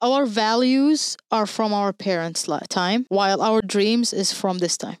our values are from our parents' time, while our dreams is from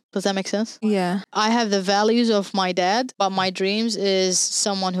this time. Does that make sense? Yeah. I have the values of my dad, but my dreams is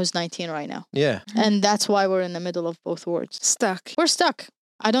someone who's 19 right now. Yeah. And that's why we're in the middle of both worlds. Stuck. We're stuck.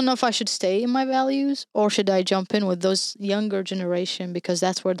 I don't know if I should stay in my values or should I jump in with those younger generation because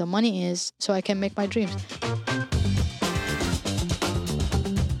that's where the money is so I can make my dreams.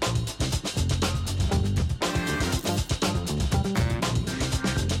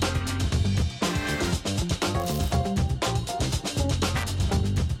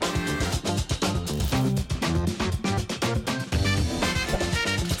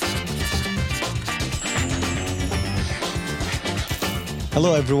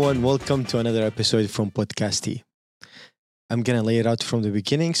 Hello, everyone. Welcome to another episode from Podcasty. I'm going to lay it out from the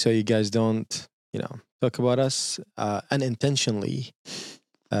beginning so you guys don't, talk about us unintentionally.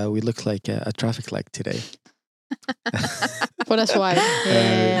 We look like a traffic light today. Well, that's why.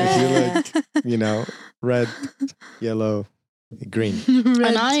 If you look, red, yellow, green.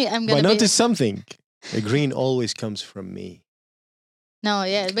 And I'm going But to notice something. The green always comes from me. No,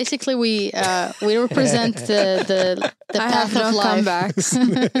 yeah. Basically, we represent the path of life.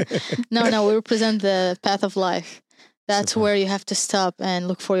 Comebacks. No, we represent the path of life. That's where you have to stop and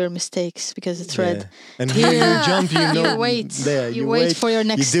look for your mistakes because it's red. And here you jump, you wait. There, you wait for your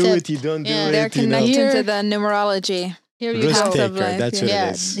next you do step. it, you don't do it. They're connected Here- to the numerology. Here you Risk go. taker, life, that's what Yeah,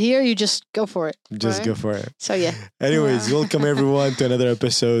 it is. here you just go for it. Just right? go for it. So yeah. Anyways, welcome everyone to another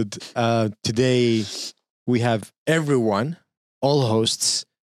episode. Today we have everyone, all hosts,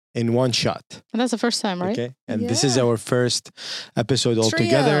 in one shot. And that's the first time, right? Okay, and this is Yeah. our first episode all Trio.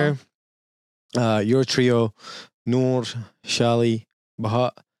 together. Your trio, Noor, Shali,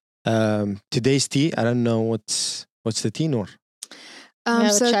 Baha. Today's tea. I don't know what's the tea, Noor. We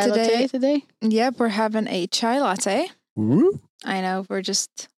have So a chai latte today. yep, we're having a chai latte. Woo. I know we're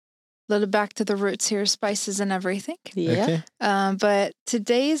just a little back to the roots here, spices and everything. Yeah. Okay. But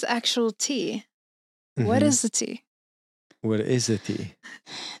today's actual tea. What Mhm. is the tea? What is the tea?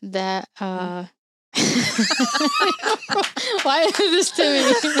 That why is this to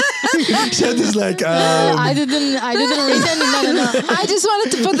me? Shad is like, I didn't read any. No. I just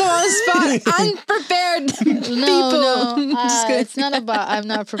wanted to put them on the spot. Unprepared people. No. Just kidding. It's not about. I'm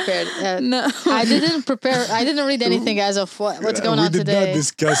not prepared. No. I didn't prepare. I didn't read anything as of what's going on we did today. not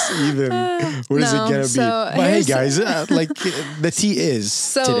discuss even what is it No, gonna be. so But hey, here's- guys, the tea is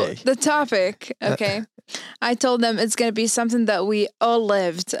So today. the topic, okay. I told them it's going to be something that we all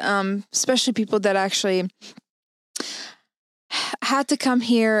lived, especially people that actually had to come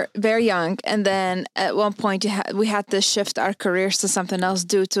here very young. And then at one point we had to shift our careers to something else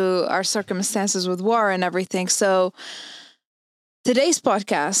due to our circumstances with war and everything. So today's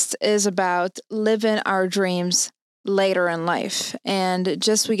podcast is about living our dreams later in life. And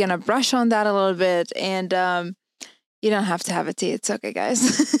we're going to brush on that a little bit. And, you don't have to have a tea. It's okay,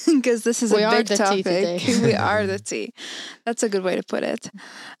 guys, because this is We a are big the tea topic. today. We are the tea. That's a good way to put it.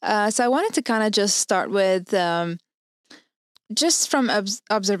 So I wanted to kind of just start with just from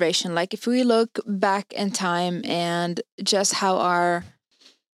observation. Like if we look back in time and just how our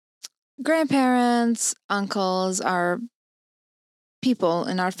grandparents, uncles, our people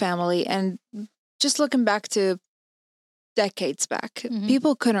in our family, and just looking back to decades back, Mhm.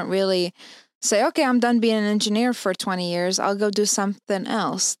 people couldn't really say, okay, I'm done being an engineer for 20 years. I'll go do something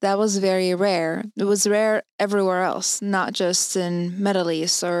else. That was very rare. It was rare everywhere else, not just in Middle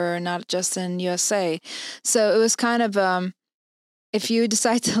East or not just in USA. So it was kind of, if you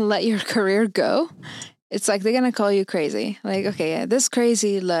decide to let your career go, it's like they're going to call you crazy. Like, okay, yeah, this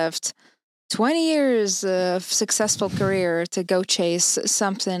crazy left 20 years of successful career to go chase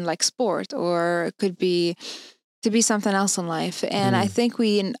something like sport, or it could be to be something else in life. And I think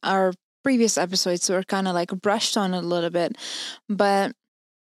we, in our previous episodes, were kind of like brushed on it a little bit, but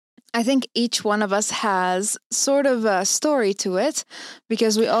I think each one of us has sort of a story to it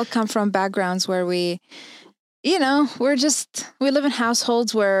because we all come from backgrounds where we live in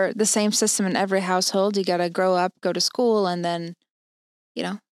households where the same system in every household. You got to grow up, go to school, and then,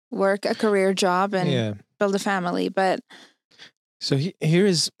 work a career job and build a family. But So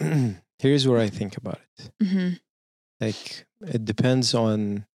here's where I think about it. mhm. Like it depends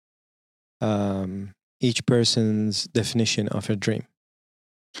on each person's definition of a dream.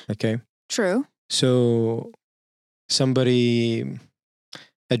 Okay. True. So a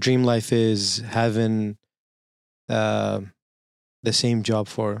dream life is having the same job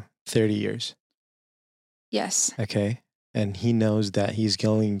for 30 years. Yes. Okay. And he knows that he's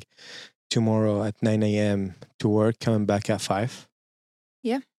going tomorrow at 9 a.m. to work, coming back at 5.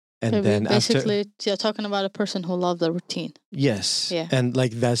 Yeah. And then basically, after, you're talking about a person who loves the routine. yes. Yeah. And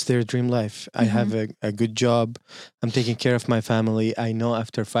like that's their dream life. I have a good job. I'm taking care of my family. I know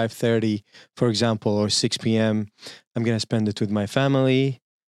after 5:30, for example, or 6 p.m., I'm going to spend it with my family.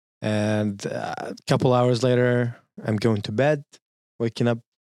 And a couple hours later, I'm going to bed, waking up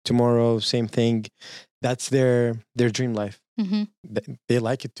tomorrow, same thing. That's their dream life. Mm-hmm. They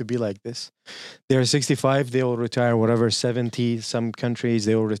like it to be like this. They're 65, they will retire, whatever, 70, some countries,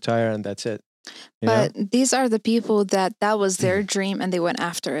 they will retire and that's it. You know? But these are the people that was their dream and they went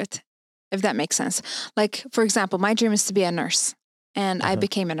after it, if that makes sense. Like, for example, my dream is to be a nurse. And I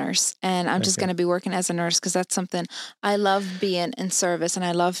became a nurse, and I'm just going to be working as a nurse because that's something I love, being in service, and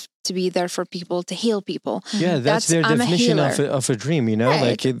I love to be there for people, to heal people. Yeah, that's their I'm definition of a dream, you know?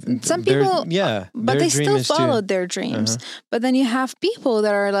 Right. Like some people, yeah, but they still followed their dreams. But then you have people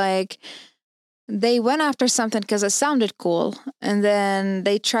that are like, they went after something because it sounded cool, and then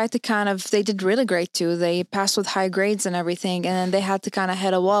they tried to they did really great too. They passed with high grades and everything, and then they had to kind of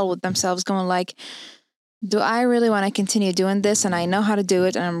hit a wall with themselves, going like, do I really want to continue doing this and I know how to do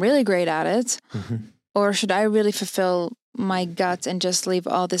it and I'm really great at it? Or should I really fulfill my gut and just leave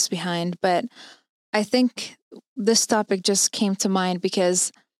all this behind? But I think this topic just came to mind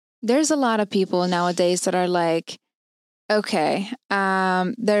because there's a lot of people nowadays that are like, okay,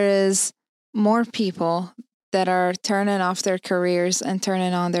 there is more people that are turning off their careers and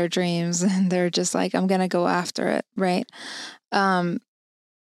turning on their dreams. And they're just like, I'm going to go after it. Right.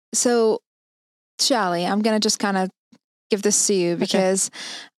 So, Shally, I'm going to just kind of give this to you because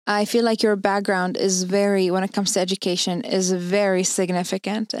I feel like your background is when it comes to education, is very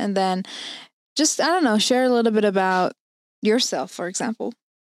significant. And then just, I don't know, share a little bit about yourself, for example.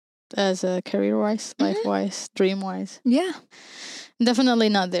 As a career-wise, life-wise, dream-wise. Yeah. Definitely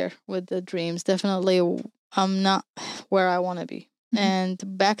not there with the dreams. Definitely I'm not where I want to be. And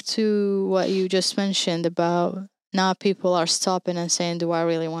back to what you just mentioned about now people are stopping and saying, do I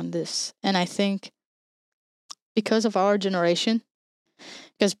really want this? And I think because of our generation,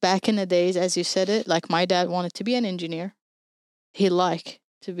 because back in the days, as you said it, like my dad wanted to be an engineer. He liked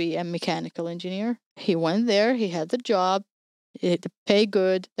to be a mechanical engineer. He went there, he had the job, the pay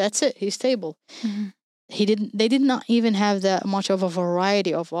good. That's it. He's stable. They did not even have that much of a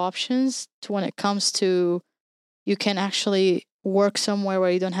variety of options to when it comes to you can actually work somewhere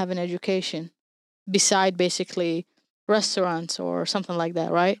where you don't have an education beside basically restaurants or something like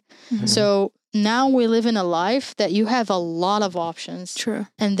that, right? So now we live in a life that you have a lot of options. True.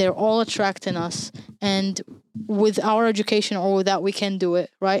 And they're all attracting us. And with our education or without, we can do it,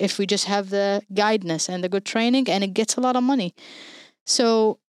 right? If we just have the guidance and the good training, and it gets a lot of money.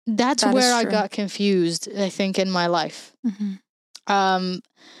 So that's where I got confused, I think, in my life.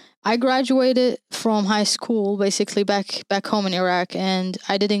 I graduated from high school, basically back home in Iraq, and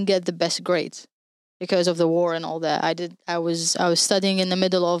I didn't get the best grades because of the war and all that. I was studying in the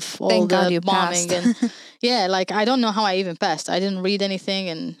middle of all the bombing and like I don't know how I even passed. I didn't read anything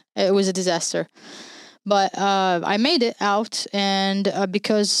and it was a disaster. But I made it out, and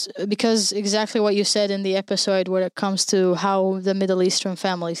because exactly what you said in the episode where it comes to how the Middle Eastern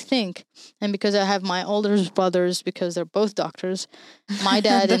families think, and because I have my older brothers, because they're both doctors, my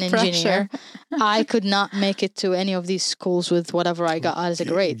dad an engineer, I could not make it to any of these schools with whatever I got as a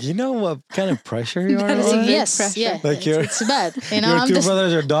grade. You know what kind of pressure you are under? Yes, pressure. yeah, like it's bad. You know, your two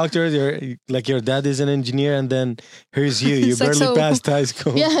brothers are doctors. Your dad is an engineer, and then here's you. You barely passed high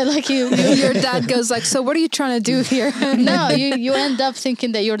school. Yeah, like your dad goes like, so what are you trying to do here? No, you end up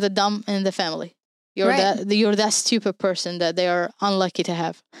thinking that you're the dumb in the family. You're that stupid person that they are unlucky to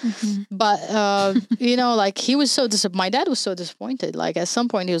have. But like he was my dad was so disappointed. Like at some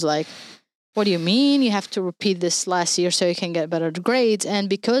point he was like, what do you mean you have to repeat this last year so you can get better grades? And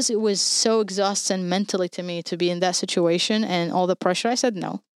because it was so exhausting mentally to me to be in that situation and all the pressure, I said,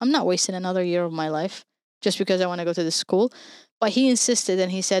 no, I'm not wasting another year of my life just because I want to go to this school. But he insisted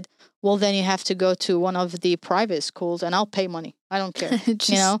and he said, well, then you have to go to one of the private schools and I'll pay money. I don't care.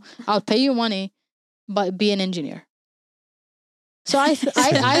 I'll pay you money, but be an engineer. So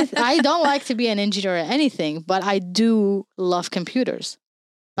I don't like to be an engineer or anything, but I do love computers.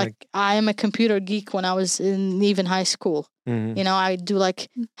 Like I am a computer geek when I was in even high school. I do like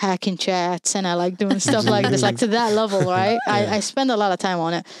hacking chats and I like doing stuff like this, like to that level, right? I spend a lot of time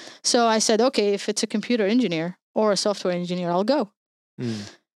on it. So I said, okay, if it's a computer engineer or a software engineer, I'll go.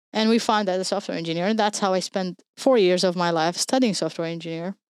 And we found that a software engineer, and that's how I spent 4 years of my life studying software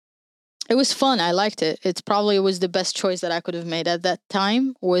engineer. It was fun. I liked it. It probably was the best choice that I could have made at that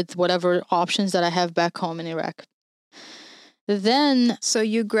time with whatever options that I have back home in Iraq. Then... So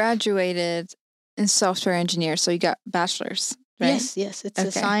you graduated in software engineer, so you got bachelor's right? Yes. It's a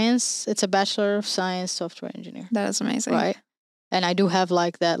Okay. science. It's a Bachelor of Science software engineer. That is amazing. Right. And I do have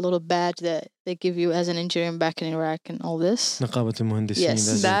like that little badge that they give you as an engineer back in Iraq and all this. نقابة المهندسين. Yes.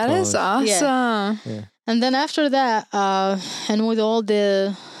 that's That what is it's called. awesome. Yeah. And then after that, and with all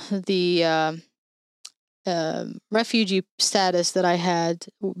the refugee status that I had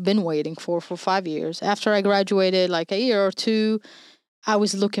been waiting for 5 years, after I graduated, like a year or two, I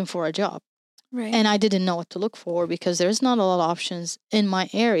was looking for a job. Right. And I didn't know what to look for because there's not a lot of options in my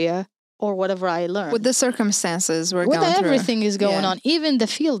area or whatever I learned. With the circumstances we're With going through. everything is going Yeah. on. Even the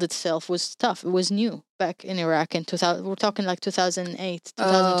field itself was tough. It was new back in Iraq in 2000. We're talking like 2008,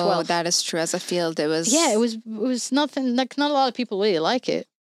 2012. Oh, that is true. As a field, it was... Yeah, it was nothing, like not a lot of people really like it.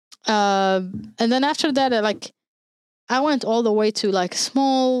 And then after that, I went all the way to like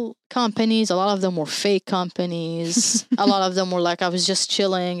small companies. A lot of them were fake companies. A lot of them were like, I was just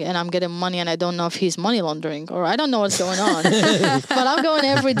chilling and I'm getting money and I don't know if he's money laundering or I don't know what's going on. But I'm going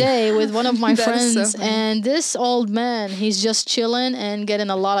every day with one of my That is so friends funny. and this old man, he's just chilling and getting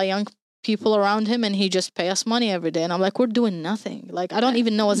a lot of young people around him and he just pay us money every day. And I'm like, we're doing nothing. Like, I don't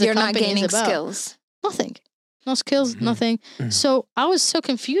even know what the You're not company gaining is about. skills. Nothing. No skills, Mhm. nothing. So I was so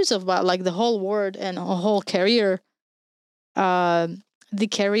confused about like the whole word and a whole career, the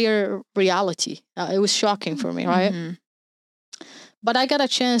career reality. It was shocking for me, right? Mhm. But I got a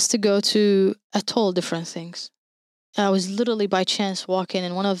chance to go to a total different things. I was literally by chance walking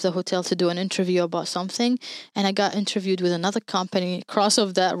in one of the hotels to do an interview about something, and I got interviewed with another company across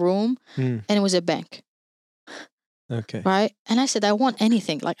of that room, Mm, and it was a bank, okay. right? And I said, I want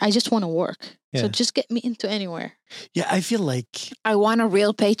anything. Like, I just want to work. So Yeah. just get me into anywhere. Yeah, I feel like I want a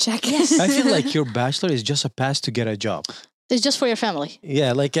real paycheck. Yes. I feel like your bachelor is just a pass to get a job. It's just for your family.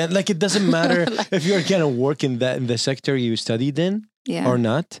 Yeah, like it doesn't matter Like- if you're gonna work in the sector you studied in Yeah. or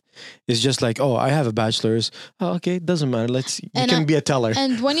not. It's just like, oh, I have a bachelor's. Oh, okay, it doesn't matter. You And can I- be a teller.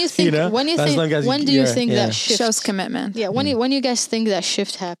 And when you think, know, as long as when do you you're- think yeah. that shift? Shows commitment. Yeah, when you guys think that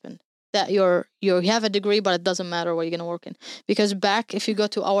shift happened, that you have a degree, but it doesn't matter what you're gonna work in. Because back, if you go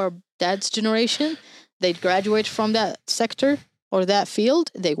to our dad's generation, they'd graduate from that sector or that field,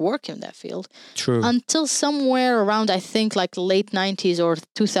 they work in that field True. until somewhere around, I think, like late 90s or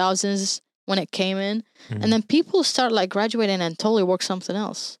 2000s when it came in, Mhm. and then people start like graduating and totally work something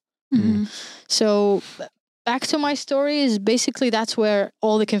else. Mhm. So back to my story is basically that's where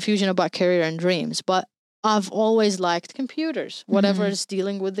all the confusion about career and dreams. But I've always liked computers, whatever is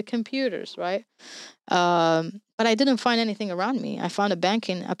dealing with the computers, right? But I didn't find anything around me. I found a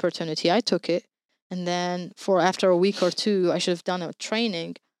banking opportunity. I took it. And then after a week or two, I should have done a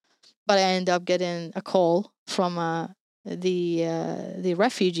training. But I ended up getting a call from the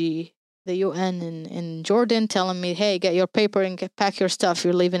refugee, the UN in Jordan, telling me, hey, get your paper and pack your stuff.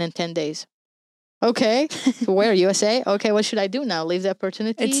 You're leaving in 10 days. Okay. Where? USA? Okay, what should I do now? Leave the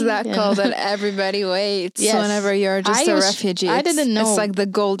opportunity? It's that And- call that everybody waits Yes. whenever you're just I a was- refugee. I It's- didn't know. It's like the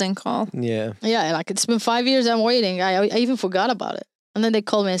golden call. Yeah. Yeah, like it's been 5 years I'm waiting. I even forgot about it. And then they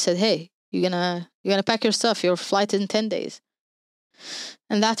called me and said, hey, you're gonna pack your stuff. Your flight is in 10 days.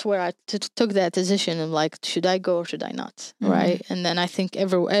 And that's where I took that decision of like, should I go or should I not? Mhm. Right. And then I think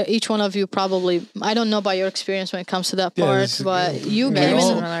each one of you probably, I don't know about your experience when it comes to that Yeah, part, this- but you we came all-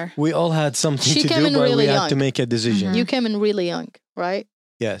 in, Similar. We all had something She to came do, in but really we had young. to make a decision. Mhm. you came in really young, right?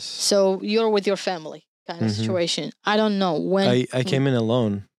 Yes. So you're with your family kind of Mhm. situation. I don't know when I came in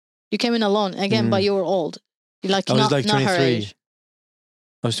alone. you came in alone again, but you were old. Like I was not, like not her 23. age.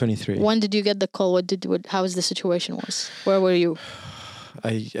 I was 23. When did you get the call? How was the situation was? Where were you?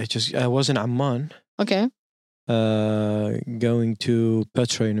 I was in Amman, Okay. going to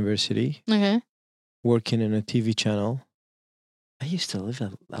Petra University, Okay. working in a TV channel. I used to live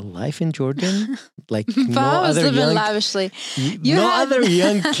a life in Jordan, like no Bob was other living young, lavishly. You no had- other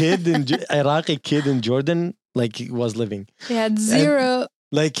young kid Iraqi kid in Jordan was living. He had zero.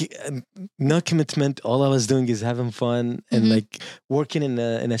 Like no commitment. All I was doing is having fun and Mhm. like working in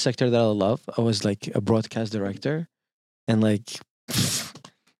a sector that I love. I was like a broadcast director, and like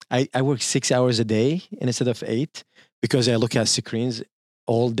I work 6 hours a day instead of 8 because I look at screens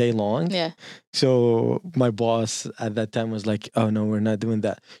all day long. Yeah. So my boss at that time was like, "Oh no, we're not doing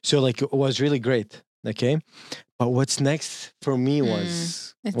that." So like it was really great. Okay, but what's next for me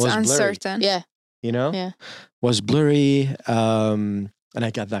was It's was blurry, uncertain. Yeah. you know, Yeah. was blurry. And I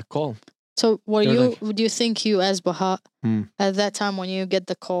got that call. So You're do you think you as Baha Hmm. at that time when you get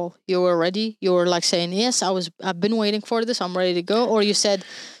the call, you were ready? You were like saying, yes, I've been waiting for this. I'm ready to go. Or you said,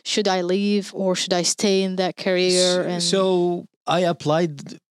 should I leave or should I stay in that career? And So I applied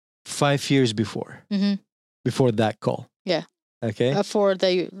 5 years before Mhm. that call. Yeah. Okay.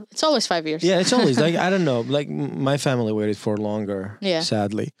 It's always 5 years. Yeah, it's always like, I don't know, like my family waited for longer,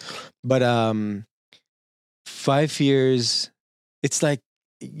 sadly. But 5 years, it's like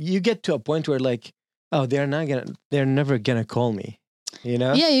you get to a point where like, oh, they're never gonna call me, you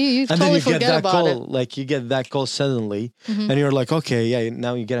know? Yeah, you and totally then you forget get that about call, it. like you get that call suddenly, and you're like, okay, yeah,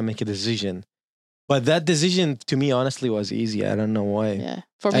 now you gotta make a decision. But that decision to me, honestly, was easy. I don't know why. Yeah,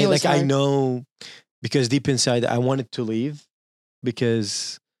 for me, it was I hard. know because deep inside I wanted to leave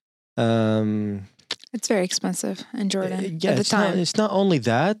because it's very expensive in Jordan at the it's time. It's not only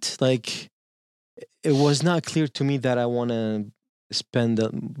that. Like, it was not clear to me that I want to spend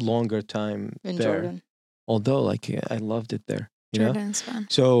a longer time in there. Jordan. Although, like, I loved it there. Jordan's fun.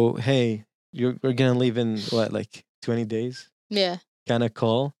 So, hey, we're gonna leave in what, like 20 days? Yeah. Kind of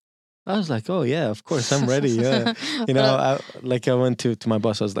call. I was like, oh yeah, of course, I'm ready. Yeah, I went to my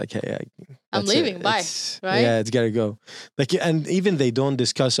boss. I was like, hey, I'm leaving. Bye. Right? Yeah, it's gotta go. Like, and even they don't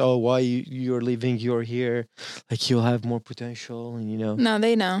discuss, oh, why you're leaving. You're here. Like, you'll have more potential, and No,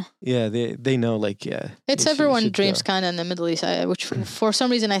 they know. Yeah, they know. Like, yeah, it's everyone dreams kind of in the Middle East, which for some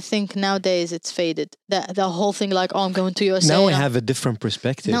reason I think nowadays it's faded. The whole thing, like, oh, I'm going to USA. Now I have a different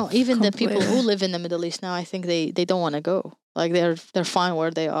perspective. No, even the people who live in the Middle East now, I think they don't want to go. Like, they're fine where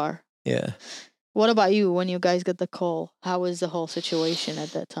they are. Yeah. What about you when you guys got the call? How was the whole situation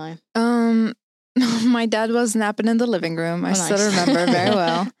at that time? My dad was napping in the living room. I still remember very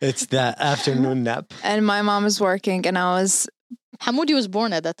well. It's that afternoon nap. And my mom was working, and I was... Hamoudi was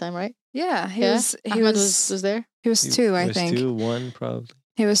born at that time, right? Yeah, he was there? He was 2, I think. 2, 1 probably.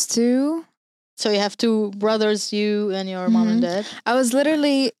 He was 2. So you have 2 brothers, you and your mom and dad? I was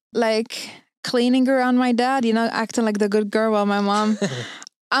literally like cleaning around my dad, acting like the good girl while my mom...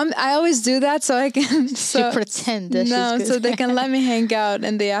 I always do that so I can you pretend that so they can let me hang out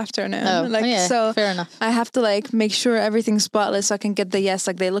in the afternoon. Oh, fair enough. I have to like make sure everything's spotless so I can get the yes.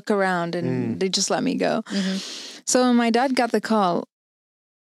 Like, they look around and they just let me go. So when my dad got the call,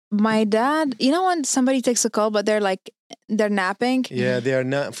 my dad, when somebody takes a call but they're napping. Yeah, they are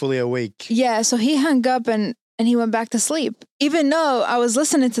not fully awake. Yeah, so he hung up and he went back to sleep, even though I was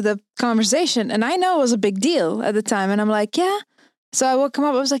listening to the conversation and I know it was a big deal at the time. And I'm like, yeah. So I woke him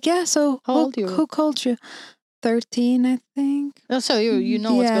up. I was like, yeah, so who called you? 13, I think. Oh, so you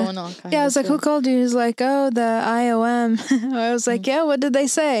know what's going on. I was like, who called you? He's like, oh, the IOM. I was like, yeah, what did they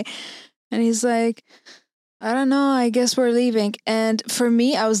say? And he's like, I don't know. I guess we're leaving. And for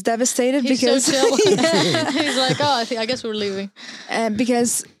me, I was devastated because... so chill. He's like, oh, I guess we're leaving.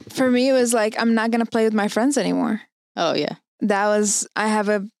 Because for me, it was like, I'm not going to play with my friends anymore. Oh, yeah. I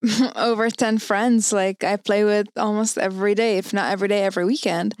have over 10 friends. Like, I play with almost every day, if not every day, every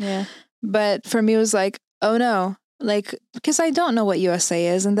weekend. Yeah. But for me, it was like, oh no, like, because I don't know what USA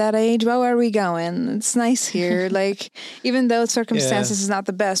is in that age. Well, where are we going? It's nice here. Like, even though circumstances is not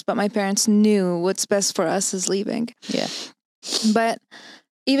the best, but my parents knew what's best for us is leaving. Yeah. But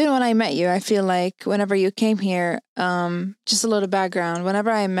even when I met you, I feel like whenever you came here, just a little background, whenever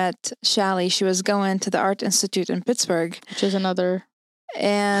I met Shally, she was going to the Art Institute in Pittsburgh. Which is another...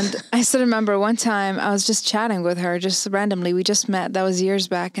 And I still remember one time I was just chatting with her, just randomly. We just met. That was years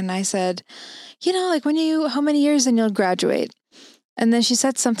back. And I said, like, how many years and you'll graduate? And then she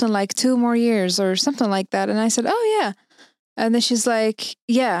said something like 2 more years or something like that. And I said, oh, yeah. And then she's like,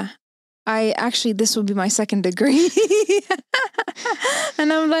 yeah. This will be my 2nd degree.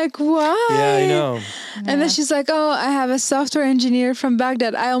 And I'm like, why? Yeah, I know. And then she's like, oh, I have a software engineer from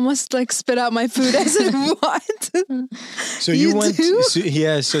Baghdad. I almost like spit out my food. I said, what? So you went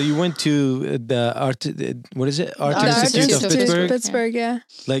so you went to the art, what is it? Art Institute of Pittsburgh? Pittsburgh, yeah.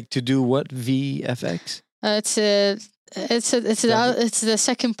 Like, to do what? VFX? It's the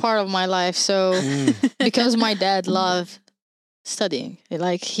second part of my life. So because my dad loved studying,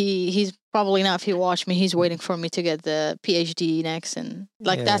 like he's probably now, if he watched me, he's waiting for me to get the PhD next, and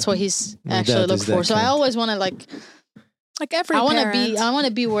that's what he's actually looking for. So I always want to like every I want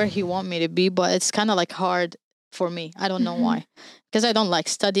to be where he want me to be, but it's kind of like hard for me. I don't know why, because I don't like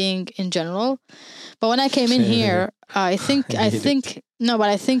studying in general. But when I came in here, I think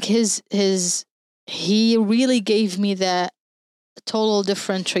he really gave me that total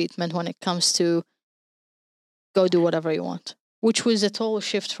different treatment when it comes to go do whatever you want, which was a total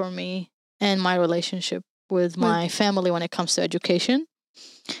shift for me and my relationship with my family when it comes to education.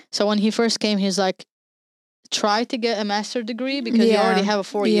 So when he first came, he's like, try to get a master's degree because you already have a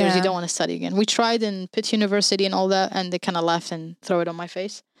 4 years. You don't want to study again. We tried in Pitt University and all that, and they kind of laughed and throw it on my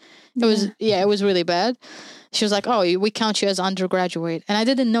face. It was really bad. She was like, "Oh, we count you as undergraduate," and I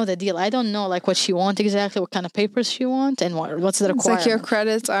didn't know the deal. I don't know like what she wants exactly, what kind of papers she wants, and what's the requirement. It's like your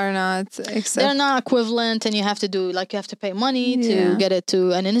credits are not they're not equivalent, and you have to pay money to get it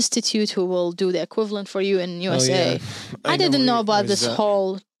to an institute who will do the equivalent for you in USA. I didn't know about this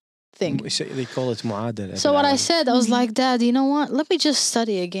whole thing. They call it mu'adala. So what I said, I was like, Dad, you know what? Let me just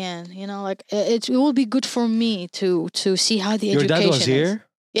study again. You know, like it will be good for me to see how the Your education dad was here? is.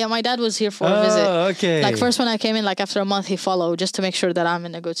 Yeah, my dad was here for a visit. Okay. Like first when I came in, like after a month, he followed just to make sure that I'm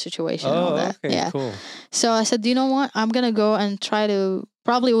in a good situation and all that. Okay, yeah. Cool. So I said, you know what? I'm gonna go and try to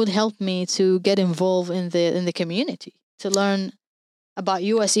probably would help me to get involved in the community to learn about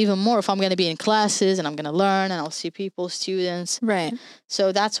US even more if I'm gonna be in classes and I'm gonna learn and I'll see people, students. Right.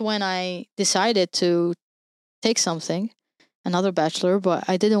 So that's when I decided to take another bachelor, but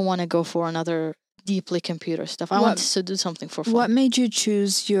I didn't want to go for another deeply computer stuff. I wanted to do something for fun. What made you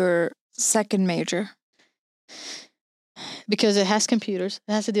choose your second major? Because it has computers.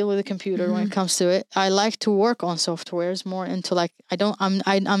 It has to deal with the computer when it comes to it. I like to work on softwares more into like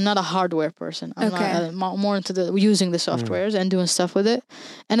I'm not a hardware person. I'm more into using the softwares and doing stuff with it.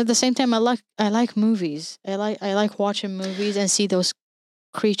 And at the same time, I like movies. I like watching movies and see those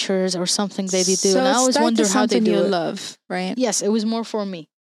creatures or something they do. So and I always wonder how they do you it. Love, right? Yes, it was more for me.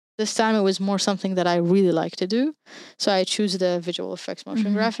 This time it was more something that I really like to do. So I choose the visual effects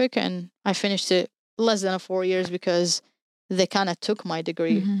motion graphic, and I finished it less than 4 years because they kind of took my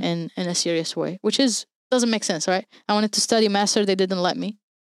degree in a serious way, which doesn't make sense, right? I wanted to study master. They didn't let me.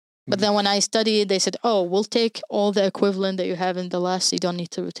 But then when I studied, they said, "Oh, we'll take all the equivalent that you have in the last. You don't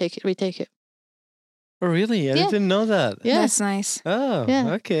need to retake it." Oh, really? I didn't know that. Yeah. That's nice. Oh,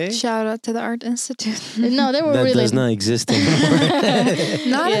 okay. Shout out to the Art Institute. No, they were that really... does not exist anymore.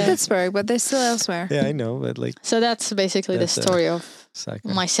 Not in Pittsburgh, but they're still elsewhere. Yeah, I know, but like... So that's basically the story of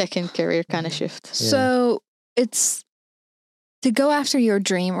my second career kind of shift. Yeah. So it's... To go after your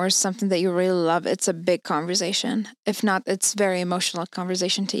dream or something that you really love, it's a big conversation. If not, it's very emotional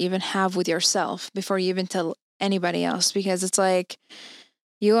conversation to even have with yourself before you even tell anybody else. Because it's like...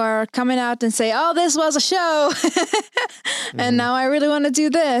 You are coming out and say, "Oh, this was a show." And now I really want to do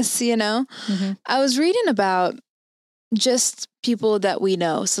this, you know? I was reading about just people that we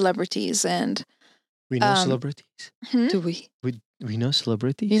know, celebrities, and... We know celebrities? Do we? We know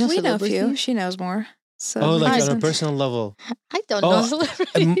celebrities? You know we know a celebrities? few. She knows more. So like on a personal level. I don't know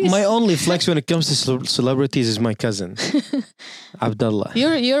celebrities. My only flex when it comes to celebrities is my cousin, Abdullah.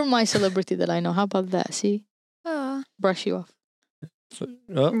 You're my celebrity that I know. How about that? See? Brush you off.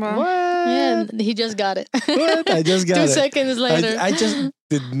 Oh, what? Yeah, he just got it. What? I just got 2 it. seconds later. I just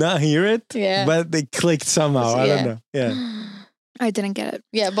did not hear it. Yeah. But they clicked somehow. I don't know. Yeah. I didn't get it.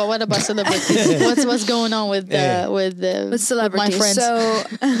 Yeah, but what about celebrities? what's going on with celebrities? With my friends? So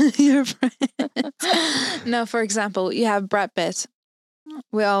your friends. No, for example, you have Brad Pitt.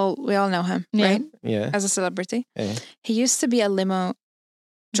 We all know him, right? Yeah. As a celebrity. Yeah. He used to be a limo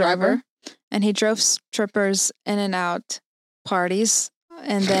driver. And he drove strippers in and out parties,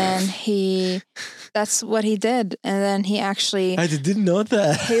 and then that's what he did. And then he actually I didn't know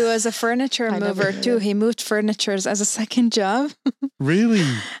that. He was a furniture mover too. He moved furnitures as a second job. Really?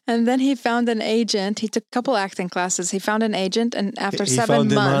 And then he found an agent. He took a couple acting classes. He found an agent, and after he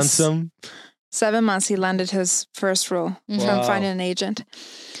found him handsome. 7 months he landed his first role from finding an agent.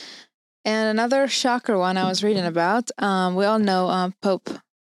 And another shocker one I was reading about, we all know Pope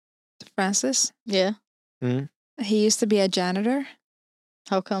Francis. Yeah. He used to be a janitor.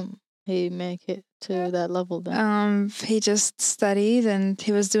 How come he make it to that level then? He just studied and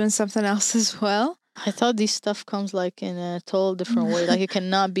he was doing something else as well. I thought this stuff comes like in a total different way. Like you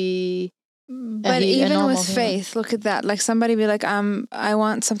cannot be... But even with faith, look at that. Like somebody be like, I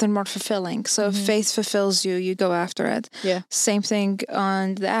want something more fulfilling. So if faith fulfills you, you go after it. Yeah. Same thing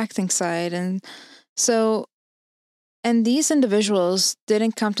on the acting side. And so, and these individuals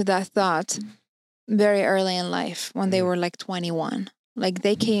didn't come to that thought very early in life when they were like 21. Like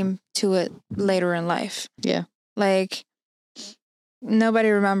they came to it later in life. Yeah. Like nobody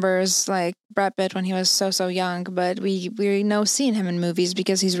remembers like Brad Pitt when he was so young, but we know seeing him in movies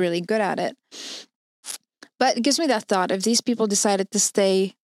because he's really good at it. But it gives me that thought, if these people decided to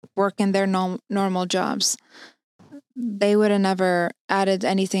stay working their normal jobs, they would have never added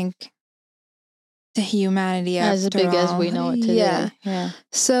anything to humanity as big as we know it today. Yeah.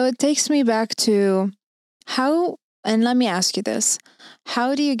 So it takes me back to how, and let me ask you this,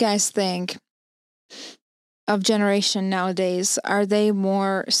 how do you guys think of generation nowadays? Are they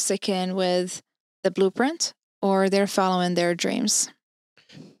more sticking with the blueprint, or they're following their dreams?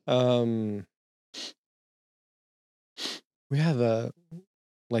 We have the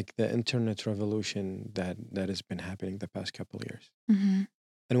internet revolution that has been happening the past couple of years. Mm-hmm.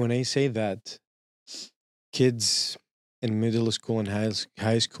 And when I say that, kids in middle school and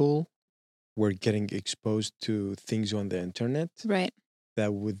high school were getting exposed to things on the internet Right.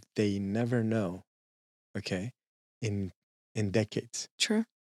 that they never know, okay, in decades. True.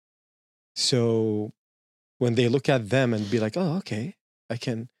 So when they look at them and be like, oh, okay, I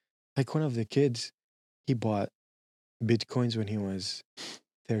can, like one of the kids, he bought Bitcoins when he was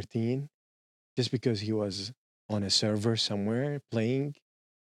 13 just because he was on a server somewhere playing,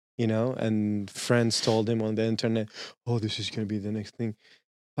 and friends told him on the internet, oh, this is going to be the next thing.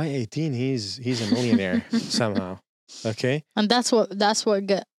 By 18, he's a millionaire somehow. Okay. And that's what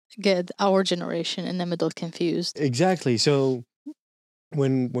get our generation in the middle confused. Exactly. So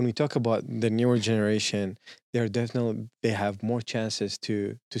when we talk about the newer generation, they have more chances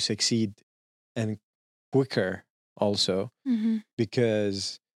to succeed and quicker also Mm-hmm.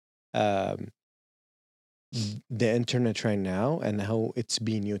 because the internet right now and how it's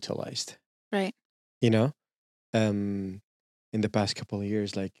being utilized. Right. In the past couple of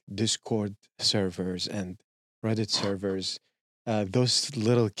years, like Discord servers and Reddit servers, those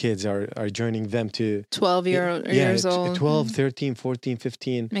little kids are joining them to 12 years old. 12, 13, 14,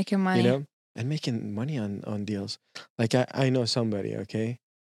 15, Making money. and making money on deals. Like I know somebody, okay?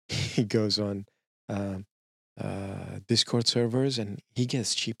 He goes on Discord servers and he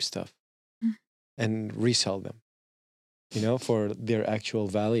gets cheap stuff and resell them, for their actual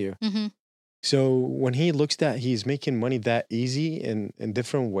value. Mm-hmm. So when he looks that he's making money that easy in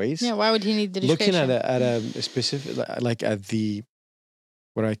different ways, Yeah, why would he need the looking education? at a specific, like at the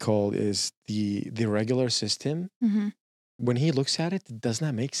what I call is the regular system. Mm-hmm. When he looks at it, it does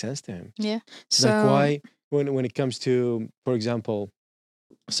not make sense to him. Yeah. So Like why when it comes to, for example,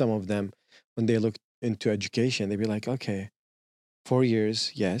 some of them when they look into education, they'd be like, okay, 4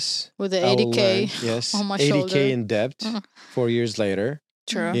 years, yes, With the I will 80K learn, yes, on my 80K shoulder. in debt. Uh. 4 years later,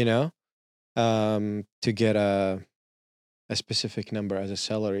 true. to get a specific number as a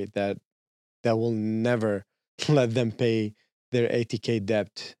salary that will never let them pay their 80K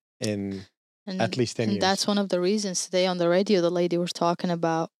debt in at least 10 and years. that's one of the reasons today on the radio the lady was talking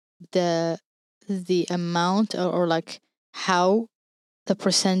about the amount or like how the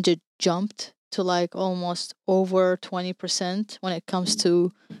percentage jumped to like almost over 20% when it comes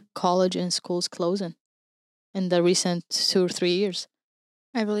to college and schools closing in the recent 2 or 3 years.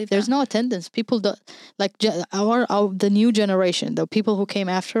 I believe There's that. no attendance. People don't like the new generation, the people who came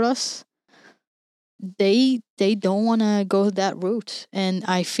after us. They don't want to go that route, and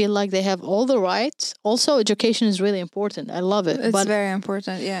I feel like they have all the rights. Also, education is really important. I love it, It's but very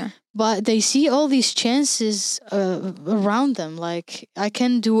important. Yeah. but they see all these chances around them. Like I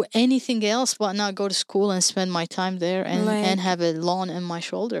can do anything else, but not go to school and spend my time there and Like- have a loan in my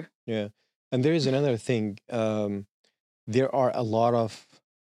shoulder. Yeah. And there is another thing. There are a lot of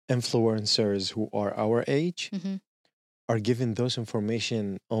influencers who are our age Mm-hmm. are giving those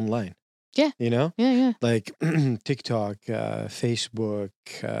information online. Yeah. Yeah. Like TikTok, Facebook,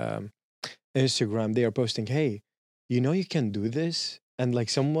 Instagram, they are posting, hey, you can do this. And like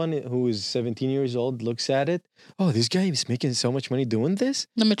someone who is 17 years old looks at it, oh, this guy is making so much money doing this.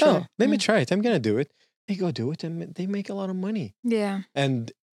 Let me try. Oh, let me try it. I'm going to do it. They go do it and they make a lot of money. Yeah.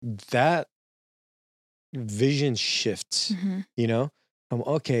 And that vision shifts, Mm-hmm. from,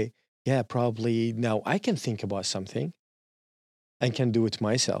 okay, yeah, probably now I can think about something and can do it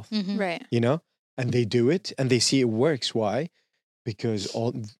myself, Mm-hmm. Right. and they do it and they see it works. Why? Because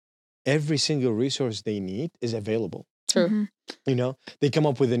every single resource they need is available. True. Mhm. They come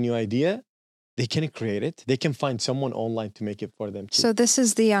up with a new idea, they can create it, they can find someone online to make it for them too. So this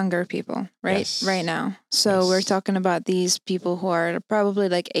is the younger people, right? Yes. Right now. So we're Yes. talking about these people who are probably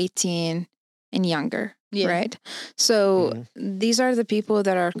like 18 and younger, Yeah. right? So Mhm. these are the people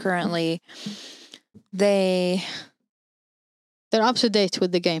that are currently They're up to date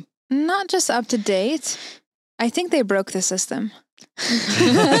with the game. not just up to date. I think they broke the system.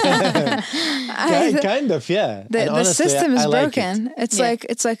 Kind of, yeah. The And honestly, system is I like it. broken. It's Yeah. like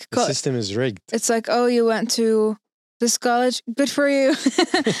The system is rigged. it's like, oh, you went to this college, good for you.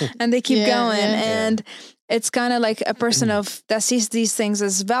 And they keep Yeah, going. yeah. And it's kind of like a person of that sees these things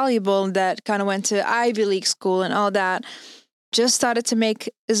as valuable, that kind of went to Ivy League school and all that, just started to make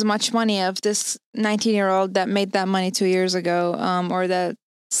as much money of this 19-year-old that made that money 2 years ago, or that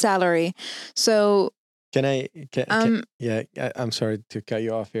salary. So Can I? um Yeah, I'm sorry to cut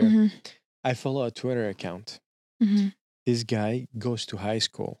you off here. mhm, I follow a Twitter account. mhm, This guy goes to high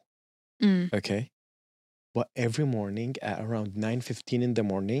school. mm, Okay, But every morning at around 9:15 in the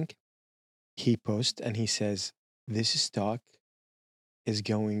morning, he posts and he says, this stock is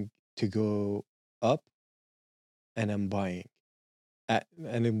going to go up and I'm buying.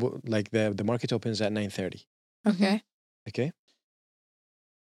 And like the market opens at 9:30. Okay. Okay.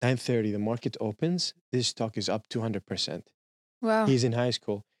 9:30, the market opens. This stock is up 200%. Wow. He's in high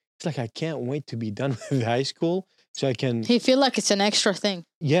school. It's like, I can't wait to be done with high school so I can. He feel like it's an extra thing.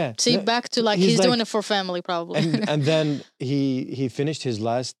 Yeah. See, back to like he's doing it for family probably. And then he finished his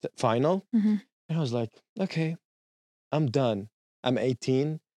last final. Mm-hmm. And I was like, okay, I'm done. I'm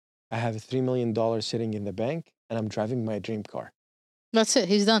 18. I have $3 million sitting in the bank and I'm driving my dream car. That's it.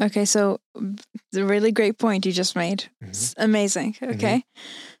 He's done. Okay, so the really great point you just made. It's amazing. Okay.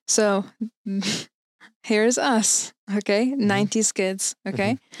 So here's us. Okay. 90s kids.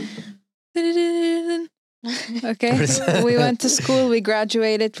 Okay. Okay. We went to school, we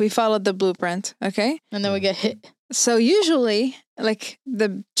graduated, we followed the blueprint. Okay. And then we get hit. So usually, like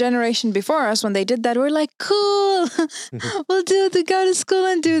the generation before us, when they did that, we're like, cool, we'll go to school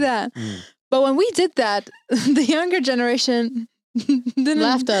and do that. But when we did that, the younger generation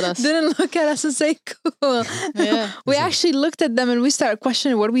laughed at us. Didn't look at us and say, cool. Yeah. We actually looked at them and we started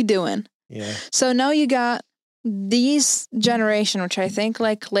questioning, what are we doing? Yeah. So now you got these generation, which I think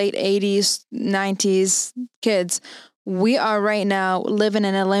like late 80s, 90s kids, we are right now living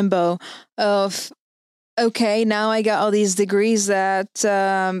in a limbo of, okay, now I got all these degrees that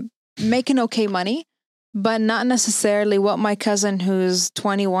making okay money, but not necessarily what my cousin who's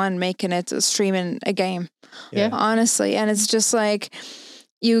 21 making it streaming a game. Yeah. Honestly. And it's just like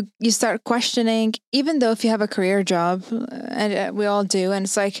you start questioning, even though if you have a career job, and we all do, and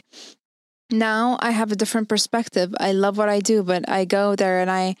it's like, now I have a different perspective. I love what I do, but I go there and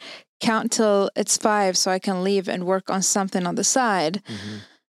I count till it's 5 so I can leave and work on something on the side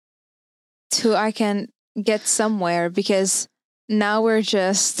till I can get somewhere, because now we're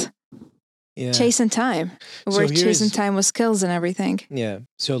just chasing time. We're chasing time with skills and everything. Yeah.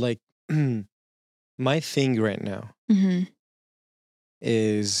 So like my thing right now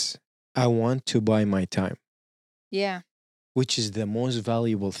is I want to buy my time. Yeah. Which is the most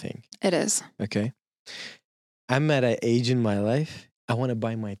valuable thing. It is. Okay. I'm at an age in my life, I want to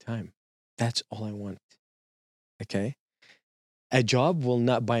buy my time. That's all I want. Okay. A job will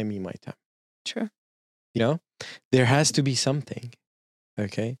not buy me my time. True. You know, there has to be something.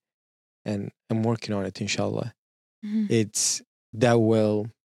 Okay. And I'm working on it, inshallah. It's that will,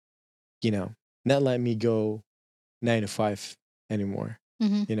 not let me go 9 to 5 anymore.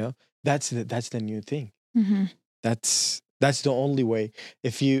 You know, that's the new thing. That's the only way.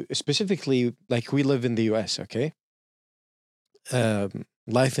 If you specifically, like we live in the US, okay?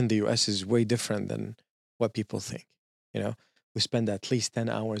 Life in the US is way different than what people think. We spend at least 10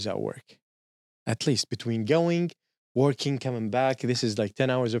 hours at work. At least between going, working, coming back. This is like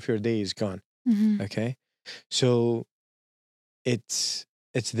 10 hours of your day is gone. Okay? So it's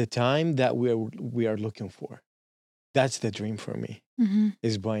the time that we are looking for. That's the dream for me,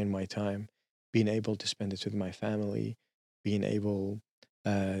 is buying my time, being able to spend it with my family, being able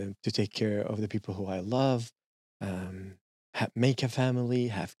to take care of the people who I love, make a family,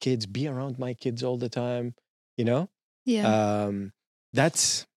 have kids, be around my kids all the time, Yeah.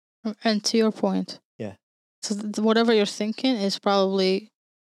 That's... And to your point. Yeah. So whatever you're thinking is probably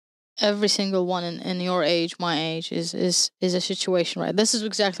every single one in your age, my age, is a situation, right? This is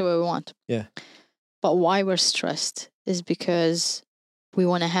exactly what we want. Yeah. But why we're stressed is because we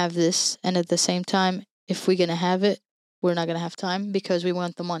want to have this, and at the same time, if we're going to have it, we're not going to have time because we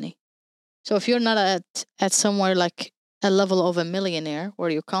want the money. So if you're not at somewhere like a level of a millionaire where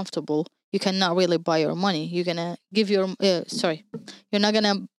you're comfortable, you cannot really buy your money. You're going to give you're not going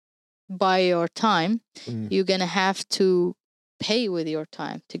to buy your time. You're going to have to pay with your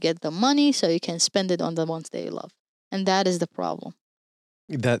time to get the money so you can spend it on the ones that you love. And that is the problem.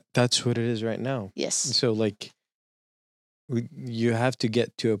 That's what it is right now. Yes. So like you have to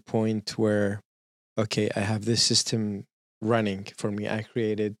get to a point where, okay, I have this system running for me. I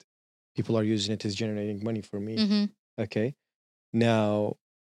created, people are using it as generating money for me. Okay. Now,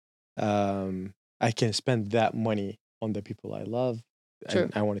 I can spend that money on the people I love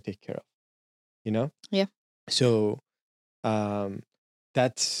and I want to take care of, Yeah. So,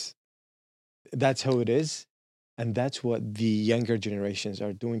 that's how it is. And that's what the younger generations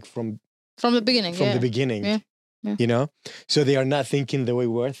are doing from the beginning. the beginning, Yeah. So they are not thinking the way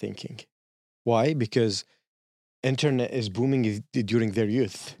we're thinking. Why? Because internet is booming during their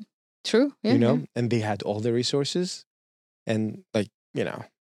youth. True. Yeah, and they had all the resources, and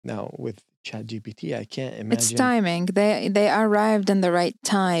now with ChatGPT. I can't imagine. It's timing. They arrived in the right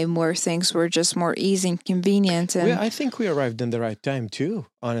time where things were just more easy and convenient. And I think we arrived in the right time too.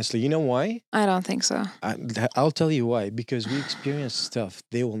 Honestly, you know why? I don't think so. I'll tell you why. Because we experience stuff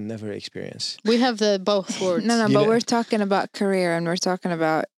they will never experience. We have the both words. No, but we're talking about career, and we're talking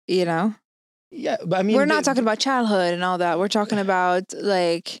about, Yeah, but I mean, we're not talking about childhood and all that. We're talking about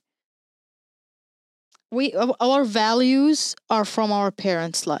like our values are from our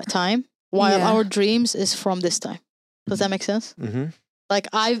parents' time, while our dreams is from this time. Does that make sense? Mm-hmm. Like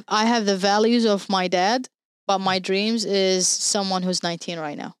I have the values of my dad, but my dreams is someone who's 19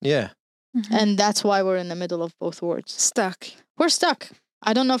 right now. Yeah. Mm-hmm. And that's why we're in the middle of both words. Stuck. We're stuck.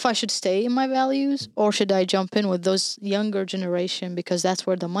 I don't know if I should stay in my values or should I jump in with those younger generation because that's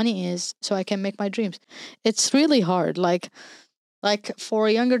where the money is so I can make my dreams. It's really hard. Like for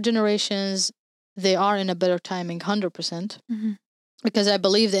younger generations, they are in a better timing, 100%. Mm-hmm. Because I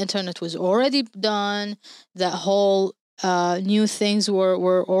believe the internet was already done. That whole new things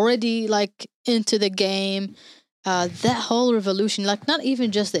were already like into the game. That whole revolution, like not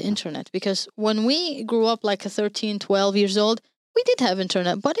even just the internet, because when we grew up like 13, 12 years old, we did have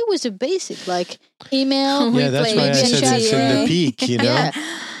internet, but it was a basic like email. Yeah, that's why I said it's in the peak,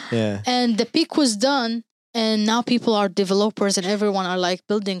 Yeah. And the peak was done, and now people are developers and everyone are like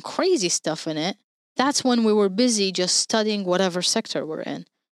building crazy stuff in it. That's when we were busy just studying whatever sector we're in,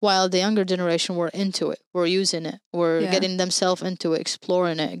 while the younger generation were into it, were using it, were getting themselves into it,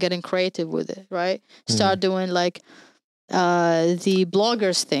 exploring it, getting creative with it, right? Start doing like the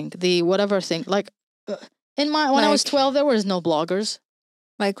bloggers thing, the whatever thing. Like when I was 12, there was no bloggers.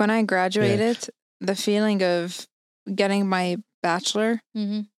 Like when I graduated, the feeling of getting my bachelor,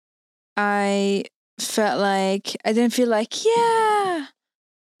 I felt like, I didn't feel like,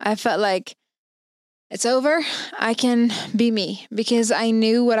 I felt like it's over. I can be me because I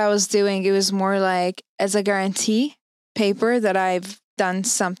knew what I was doing. It was more like as a guarantee paper that I've done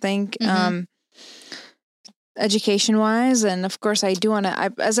something education wise. And of course I do want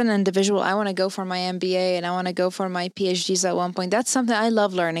to, as an individual, I want to go for my MBA and I want to go for my PhDs at one point. That's something I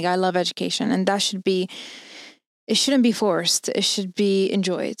love learning. I love education, and that should be, it shouldn't be forced. It should be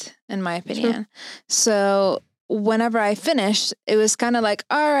enjoyed, in my opinion. Sure. So whenever I finished, it was kind of like,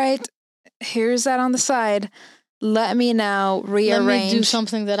 all right, here's that on the side. Let me now rearrange. Let me do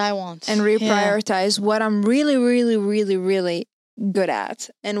something that I want. And reprioritize what I'm really, really, really, really good at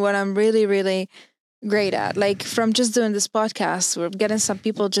and what I'm really, really great at. Like from just doing this podcast, we're getting some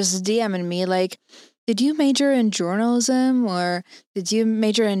people just DMing me like, did you major in journalism or did you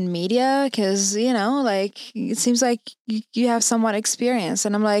major in media? Because, like it seems like you have somewhat experience.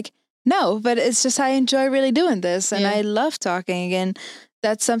 And I'm like, no, but it's just I enjoy really doing this and I love talking. And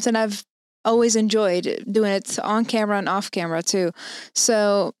that's something I've always enjoyed doing, it on camera and off camera too.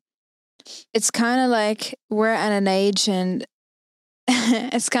 So it's kind of like we're at an age, and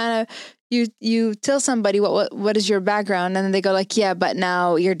it's kind of you tell somebody what is your background, and then they go like, yeah, but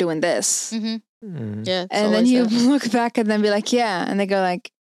now you're doing this. Yeah, and then you look back and then be like, yeah, and they go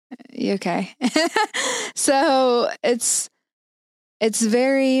like, you okay? So it's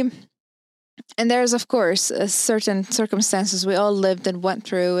very. And there's, of course, certain circumstances we all lived and went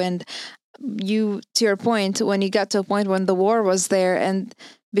through. And you, to your point, when you got to a point when the war was there, and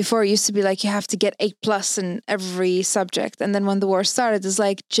before it used to be like you have to get 8+ in every subject. And then when the war started, it's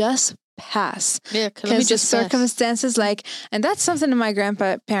like, just pass. Yeah, because the circumstances, like, and that's something in my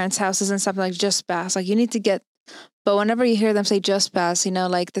grandparents' house isn't something like just pass. Like you need to get, but whenever you hear them say just pass,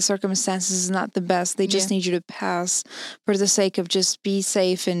 like the circumstances is not the best. They just need you to pass for the sake of just be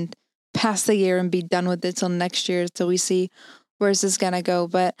safe and pass the year and be done with it till next year, till we see where's this gonna go.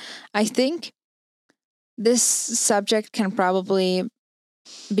 But I think this subject can probably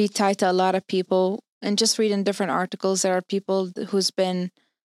be tied to a lot of people. And just reading different articles, there are people who's been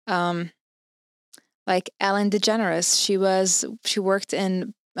like Ellen DeGeneres. She worked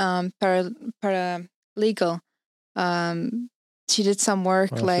in paralegal. She did some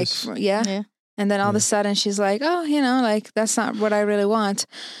work Office. And then all of a sudden she's like, oh, like that's not what I really want.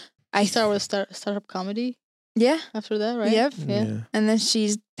 I start with startup comedy. Yeah. After that, right? Yep. Yeah. And then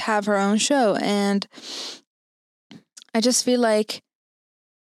she's have her own show. And I just feel like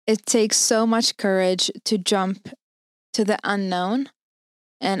it takes so much courage to jump to the unknown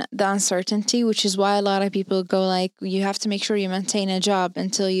and the uncertainty, which is why a lot of people go like, you have to make sure you maintain a job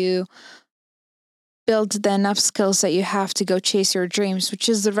until you build the enough skills that you have to go chase your dreams, which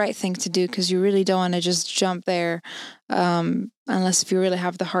is the right thing to do, because you really don't want to just jump there unless if you really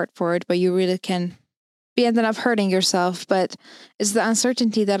have the heart for it, but you really can be ending up hurting yourself. But it's the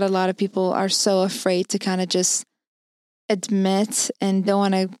uncertainty that a lot of people are so afraid to kind of just admit and don't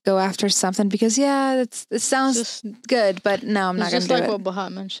want to go after something because it sounds good, but no, I'm not going to do it. Just like what Baha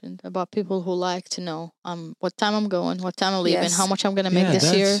mentioned about people who like to know what time I'm going, what time I'm leaving, how much I'm going to make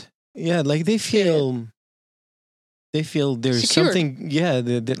this year. Yeah, like they feel there's Secured. something. Yeah,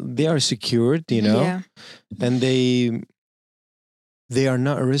 they are secured, you know, and they are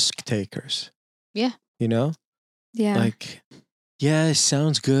not risk takers. Yeah, you know, like it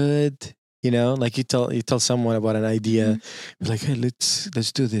sounds good. You know, like you tell someone about an idea, like, hey,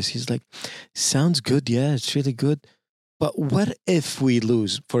 let's do this. He's like, sounds good. Yeah, it's really good. But what if we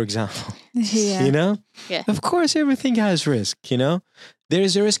lose, for example? You know? Yeah. Of course, everything has risk. You know, there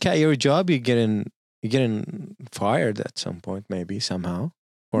is a risk at your job. You're getting fired at some point, maybe somehow,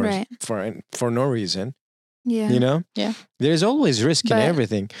 or for no reason. Yeah. You know? Yeah. There's always risk in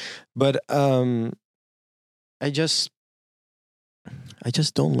everything, but I just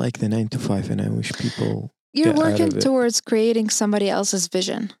don't like the 9 to 5, and I wish people. You're working towards creating somebody else's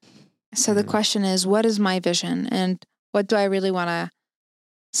vision. So the question is, what is my vision, and what do I really want to?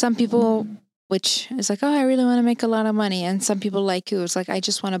 Some people, which is like, oh, I really want to make a lot of money, and some people like you, it's like, I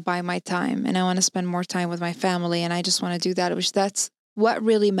just want to buy my time, and I want to spend more time with my family, and I just want to do that. Which that's what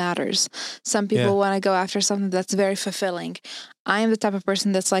really matters. Some people want to go after something that's very fulfilling. I am the type of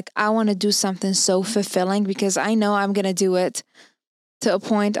person that's like, I want to do something so fulfilling because I know I'm going to do it to a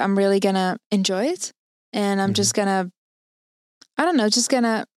point I'm really going to enjoy it. And I'm just going to, I don't know, just going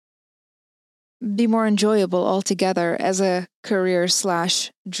to be more enjoyable altogether as a career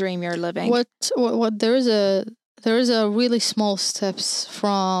 / dream you're living. What there is a really small steps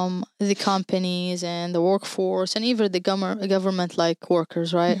from the companies and the workforce and even the government like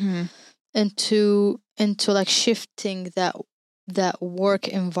workers, right? Into like shifting that work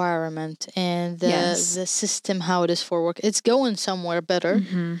environment and the system, how it is for work. It's going somewhere better.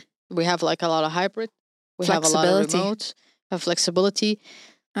 We have like a lot of hybrid. We have a lot of remote, have flexibility.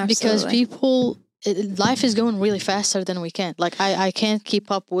 Because life is going really faster than we can. Like I can't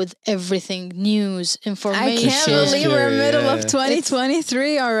keep up with everything, news, information. I can't believe we're middle of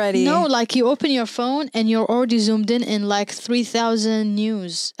 2023 already. No, like you open your phone and you're already zoomed in like 3,000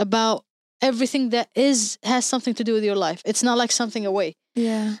 news about everything that has something to do with your life. It's not like something away.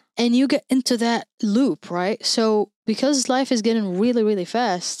 Yeah. And you get into that loop, right? So because life is getting really, really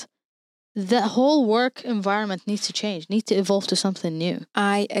fast, that whole work environment needs to change, needs to evolve to something new.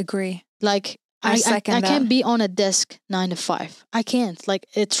 I agree. Like I can't be on a desk 9 to 5. I can't. Like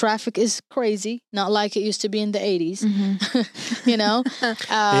traffic is crazy, not like it used to be in the 80s. You know.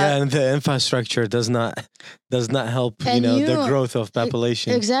 And the infrastructure does not help. The growth of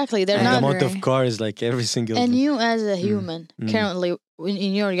population. Exactly, the amount of cars, like every single. And you, as a human, currently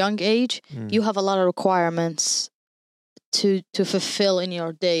in your young age, you have a lot of requirements to fulfill in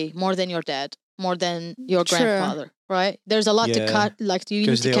your day, more than your dad, more than your grandfather. Right? There's a lot to cut. Like you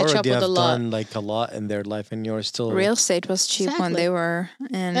need to catch up with a lot. Done like a lot in their life, and you're still. Real estate was cheap when they were,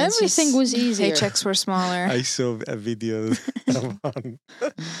 and everything was easier. Paychecks were smaller. I saw a video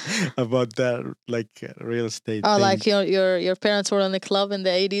about that, like real estate. Oh, thing. like your parents were in the club in the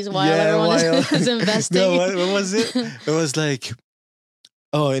 80s while everyone was investing. No, what was it? It was like,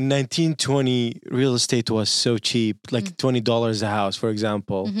 in 1920, real estate was so cheap, like $20 a house, for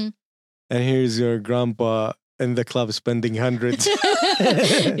example. And here's your grandpa in the club spending hundreds.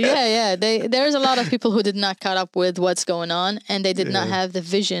 There's a lot of people who did not cut up with what's going on, and they did not have the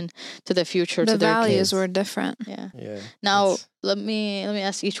vision to the future. The to their values kids. were different. Yeah. Now let me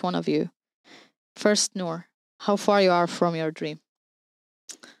ask each one of you. First, Noor, how far you are from your dream?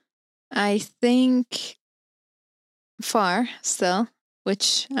 I think far still,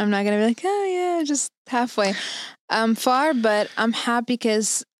 which I'm not gonna be like, just halfway. I'm far, but I'm happy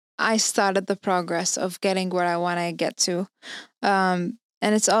because I started the progress of getting where I want to get to. And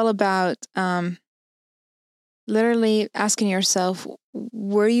it's all about literally asking yourself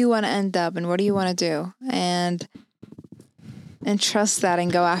where you want to end up and what do you want to do, and trust that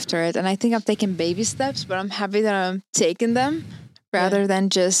and go after it. And I think I'm taking baby steps, but I'm happy that I'm taking them rather than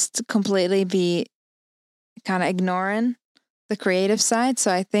just completely be kind of ignoring the creative side.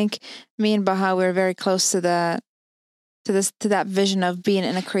 So I think me and Baha, we're very close to that vision of being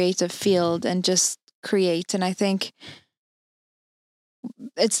in a creative field and just create. And I think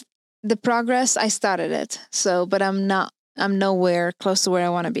it's the progress. I started it. So, but I'm nowhere close to where I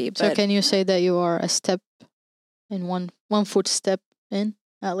want to be. But so can you say that you are a step in one footstep in,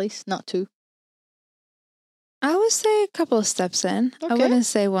 at least, not two? I would say a couple of steps in. Okay. I wouldn't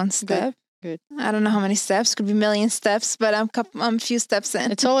say one step. Good. I don't know how many steps. Could be a million steps, but I'm a few steps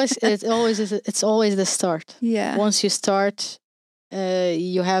in. It's always the start. Yeah. Once you start,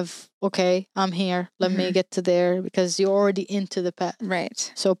 you have, okay, I'm here. Let me get to there, because you're already into the path.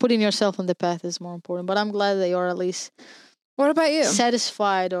 Right. So putting yourself on the path is more important. But I'm glad that you're at least What about you?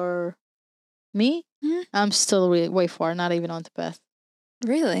 satisfied. Or me? Mhm. I'm still really way far, not even on the path.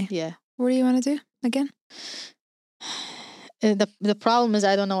 Really? Yeah. What do you want to do again? The problem is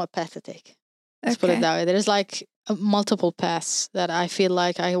I don't know what path to take. Let's put it that way. There's like multiple paths that I feel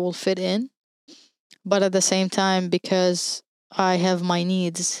like I will fit in. But at the same time, because I have my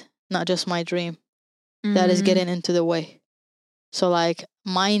needs, not just my dream, that is getting into the way. So like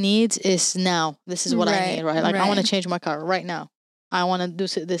my needs is now. This is what I need, right? Like I want to change my car right now. I want to do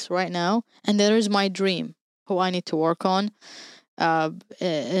this right now. And there is my dream, who I need to work on. And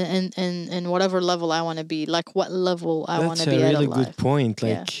whatever level I want to be, like what level I want to be at. That's a really alive. good point.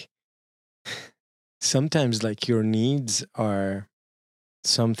 Like sometimes like your needs are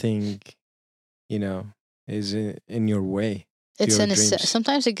something, is in your way. It's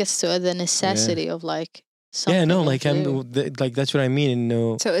sometimes it gets to the necessity of like something. Yeah, no, like like that's what I mean.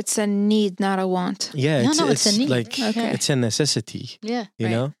 No, so it's a need, not a want. Yeah, it's a need. Like it's a necessity. Yeah, you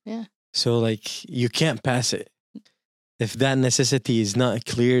know. Yeah. So like you can't pass it. If that necessity is not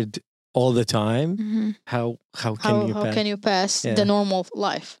cleared all the time, how can you pass the normal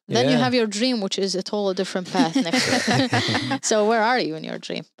life? Then you have your dream, which is a totally different path next to it. So where are you in your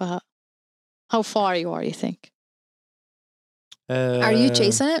dream? How far you are, you think? Are you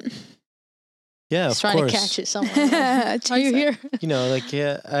chasing it? Yeah, Just trying to catch it somewhere. Are you here? Like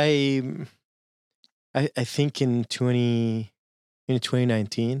I think in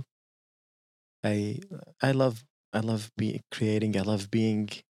 2019, I love creating. I love being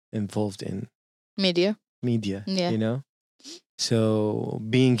involved in media. Yeah. So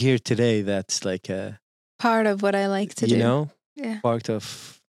being here today, that's like a part of what I like to do. Part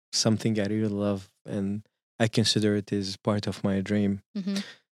of something I really love, and I consider it is part of my dream.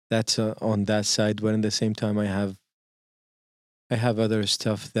 That's on that side. But at the same time, I have other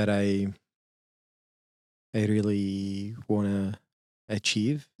stuff that I really want to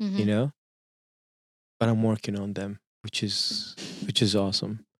achieve. But I'm working on them, which is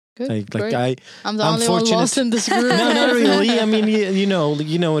awesome. Good. Like I'm the only one lost in this group. No, not really. I mean, you know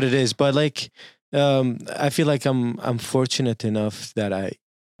what it is. But like, I feel like I'm fortunate enough that I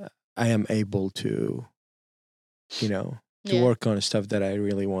am able to, to work on stuff that I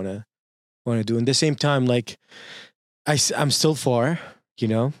really want to do. And at the same time, like, I'm still far.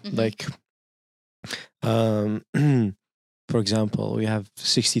 Like, for example, we have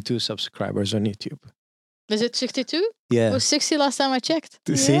 62 subscribers on YouTube. Is it 62? Yeah. It was 60 last time I checked.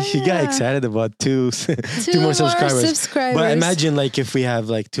 See, you got excited about two more subscribers. But imagine like if we have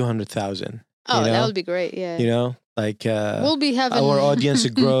like 200,000. Oh, that would be great. Yeah. Like we'll be having our audience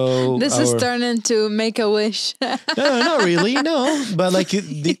grow. This is turning to Make-A-Wish. No, not really. No, but like,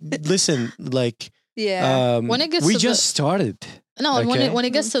 listen, like, when it gets we just started. No, okay? when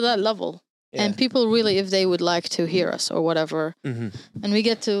it gets to that level. Yeah. And people really, if they would like to hear us or whatever, and we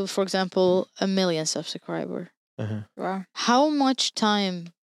get to, for example, 1 million subscribers, wow. How much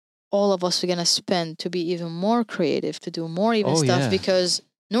time all of us are going to spend to be even more creative, to do more stuff? Yeah. Because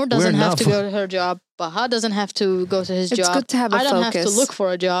Noor doesn't have to go to her job. Baha doesn't have to go to his job. It's good to have a focus. I don't have to look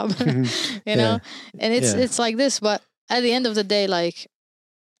for a job, you know? And it's like this. But at the end of the day, like,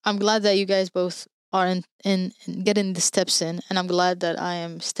 I'm glad that you guys both are in getting the steps in, and I'm glad that I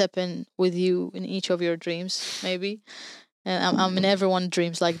am stepping with you in each of your dreams, maybe, and I'm in everyone's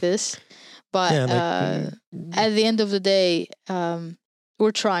dreams like this. But at the end of the day,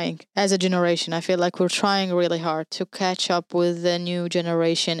 we're trying as a generation. I feel like we're trying really hard to catch up with the new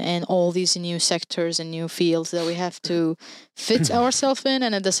generation and all these new sectors and new fields that we have to fit ourselves in,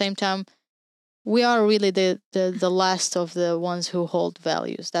 and at the same time, we are really the last of the ones who hold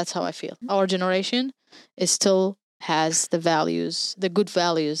values. That's how I feel. Our generation still has the values, the good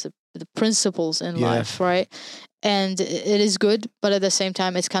values, the principles in life, right? And it is good, but at the same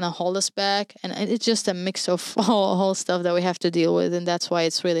time, it's kind of hold us back. And it's just a mix of whole stuff that we have to deal with. And that's why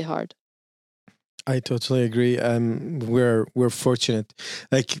it's really hard. I totally agree. We're fortunate.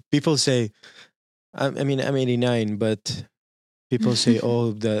 Like people say, I mean, I'm 89, but people say,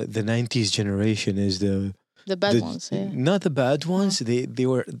 "Oh, the 90s generation is the bad ones." Yeah. Not the bad ones. They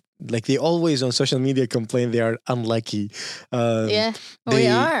were like they always on social media complain they are unlucky. Yeah. We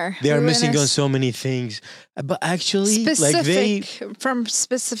are. They are We were in missing a on so many things. But actually, specific from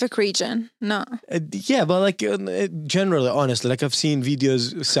specific region. No. yeah, but like generally, honestly, like I've seen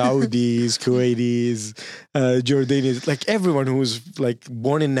videos, Saudis, Kuwaitis, Jordanians, like everyone who's like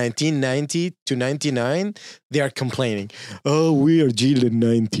born in 1990 to 99, they are complaining. Oh, we are Jil in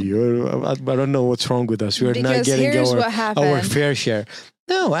 90. Or I don't know what's wrong with us. We are not Because getting here's our what happened. fair share.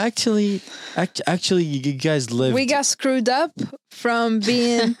 No, actually, you guys lived. We got screwed up from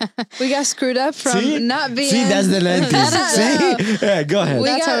being. We got screwed up from See? not being. See, that's the 90s. See? Yeah, go ahead.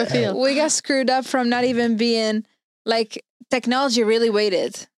 That's how I feel. We got screwed up from not even being like technology really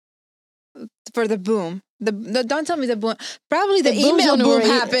waited for the boom. Don't tell me the boom. Probably the boom's email when boom we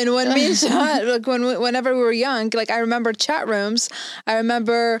were happened when me and Sean, like whenever we were young. Like I remember chat rooms. I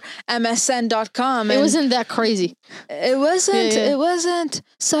remember MSN.com. It wasn't that crazy. It wasn't. Yeah. It wasn't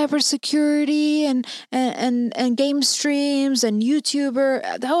cybersecurity and game streams and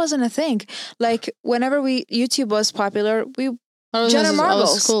YouTuber. That wasn't a thing. Like whenever YouTube was popular, Jenna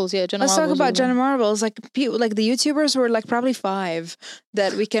Marbles. Schools, yeah. Jenna Let's talk Marbles about was Jenna Marbles. Like like the YouTubers were like probably 5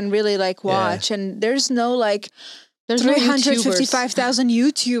 that we can really like watch, and there's no like There's no 355,000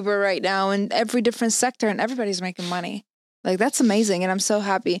 YouTuber right now in every different sector, and everybody's making money. Like that's amazing, and I'm so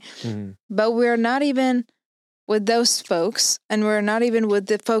happy. Mhm. But we're not even with those folks, and we're not even with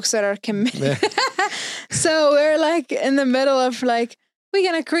the folks that are committed. So we're like in the middle of like we're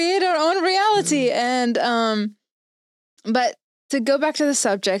gonna create our own reality, and but to go back to the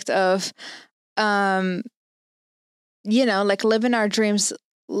subject of like living our dreams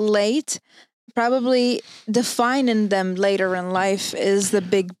late, probably defining them later in life is the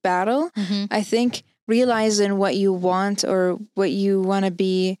big battle. Mm-hmm. I think realizing what you want or what you want to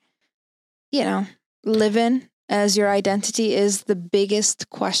be, living as your identity is the biggest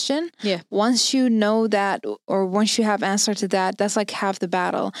question. Yeah. Once you know that, or once you have answer to that, that's like half the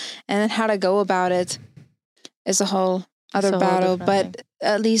battle. And then how to go about it is a whole other battle. But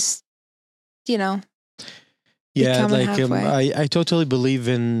at least, Yeah, becoming like halfway. I totally believe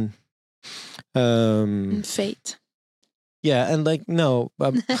in Fate. yeah, and like no,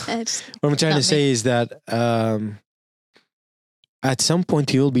 what I'm trying to say is that at some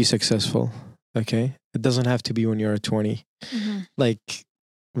point you'll be successful. Okay, it doesn't have to be when you're 20. Mm-hmm. Like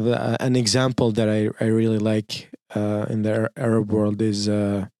an example that I really like in the Arab world is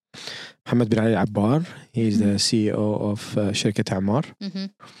Mohammed bin Ali Abbar. He's the CEO of Shirkat Ammar. Mm-hmm.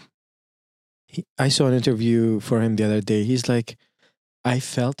 I saw an interview for him the other day. He's like, I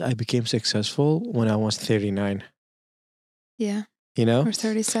felt I became successful when I was 39. Yeah. You know? Or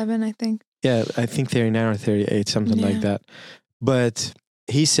 37, I think. Yeah, I think 39 or 38, something like that. But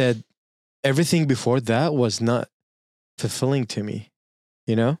he said everything before that was not fulfilling to me,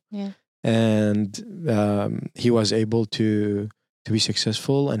 you know? Yeah. And he was able to be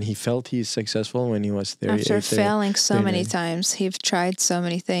successful, and he felt he's successful when he was 38. After failing so many times, he's tried so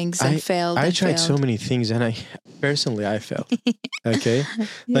many things and failed. I tried so many things, and I failed. Okay?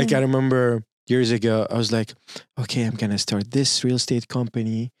 Like I remember years ago, I was like, okay, I'm going to start this real estate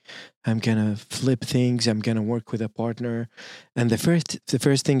company. I'm going to flip things. I'm going to work with a partner. And the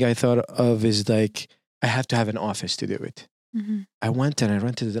first thing I thought of is like, I have to have an office to do it. Mm-hmm. I went and I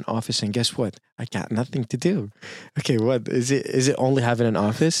rented an office, and guess what? I got nothing to do. Okay, what is it? Is it only having an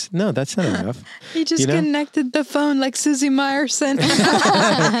office? No, that's not enough. He just connected the phone like Susie Meyerson.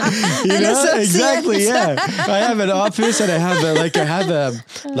 Exactly. Yeah, I have an office, and I have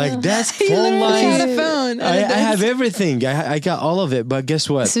a desk, phone line. Got a phone. I have everything. I got all of it. But guess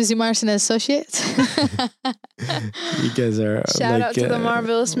what? Susie Meyerson and Associates. You guys are shout out to the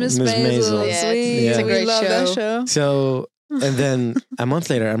marvelous Miss Maisel. Yeah, it's a great love show. that show. So, and then a month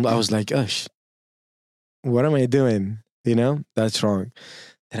later, I was like, oh, what am I doing? You know, that's wrong.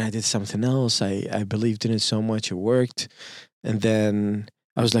 Then I did something else. I believed in it so much. It worked. And then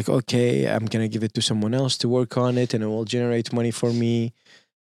I was like, okay, I'm going to give it to someone else to work on it, and it will generate money for me.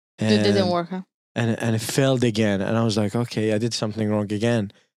 And, It didn't work, huh? And it failed again. And I was like, okay, I did something wrong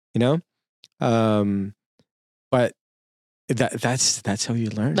again, you know? But that's how you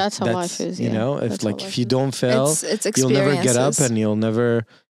learn. That's how life is. You yeah. know, if you don't fail, it's you'll never get up, experiences. and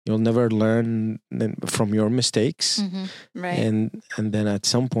you'll never learn from your mistakes. Mm-hmm. Right. And then at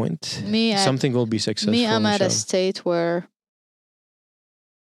some point, something will be successful. I'm at a inshallah. state where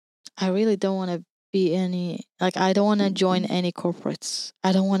I really don't want to be I don't want to join any corporates.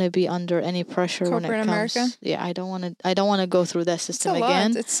 I don't want to be under any pressure when it Corporate comes. America? Yeah, I don't want to go through that It's system a lot.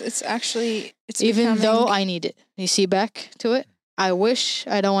 again. It's actually Even though becoming- I need it. You see, back to it. I wish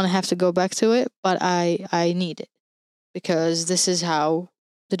I don't want to have to go back to it, but I need it because this is how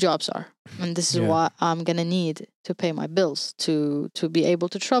the jobs are. And this is what I'm going to need to pay my bills, to be able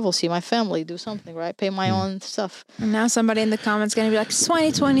to travel, see my family, do something, right? Pay my own stuff. And now somebody in the comments going to be like,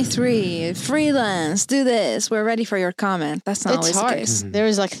 2023, freelance, do this. We're ready for your comment. That's not always hard. the case. There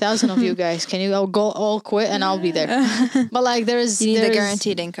is like 1,000 of you guys. Can you all quit and I'll be there? But like You need a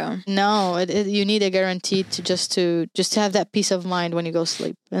guaranteed income. No, you need a guarantee to just to have that peace of mind when you go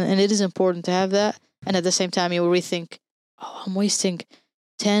sleep. And it is important to have that. And at the same time, you will rethink, I'm wasting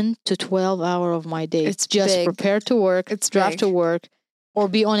 10 to 12 hours of my day. It's just big. prepare to work, drive to work, or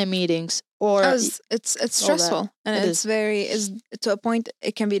be on a meetings, or it's stressful, and it's to a point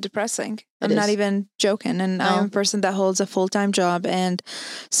it can be depressing. I'm not even joking, and I'm a person that holds a full-time job, and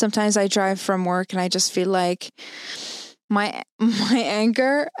sometimes I drive from work and I just feel like my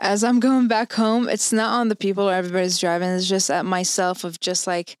anger as I'm going back home, it's not on the people or everybody's driving, it's just at myself of just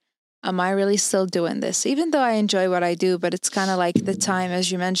like, am I really still doing this? Even though I enjoy what I do, but it's kind of like the time,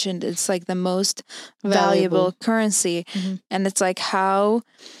 as you mentioned, it's like the most valuable currency. Mm-hmm. And it's like, how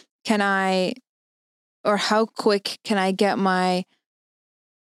quick can I get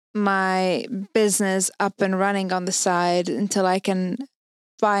my business up and running on the side until I can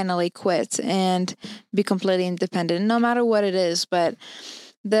finally quit and be completely independent, no matter what it is. But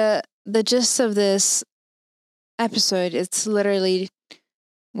the gist of this episode, it's literally,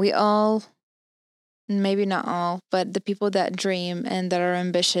 we all, maybe not all, but the people that dream and that are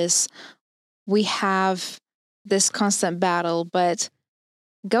ambitious, we have this constant battle, but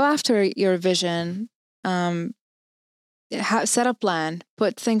go after your vision, set a plan,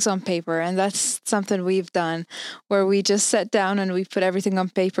 put things on paper. And that's something we've done, where we just sat down and we put everything on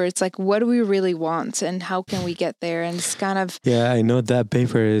paper. It's like, what do we really want and how can we get there? And it's kind of... Yeah, I know that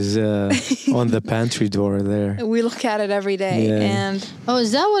paper is on the pantry door there. We look at it every day. Yeah. And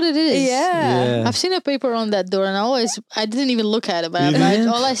is that what it is? Yeah. I've seen a paper on that door and I didn't even look at it, but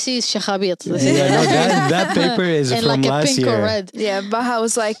all I see is shakhabit. That paper is and from like last a pink year. or red. Yeah, Baha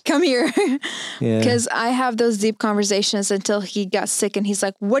was like, come here. Because I have those deep conversations until he got sick and he's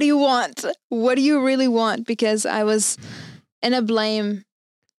like, what do you want? What do you really want? Because I was in a blame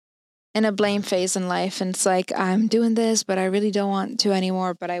phase in life, and it's like, I'm doing this, but I really don't want to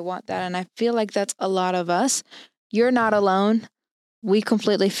anymore, but I want that. And I feel like that's a lot of us. You're not alone. We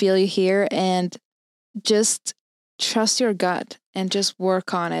completely feel you here, and just trust your gut and just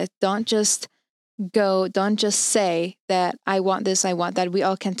work on it. Don't just say that I want this, I want that. We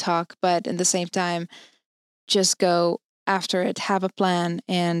all can talk, but at the same time, just go after it, have a plan,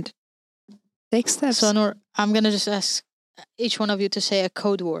 and take steps. So, Noor, I'm going to just ask each one of you to say a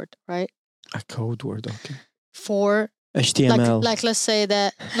code word, right? A code word, okay. For HTML. like let's say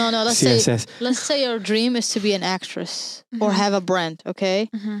that, let's say your dream is to be an actress or have a brand, okay?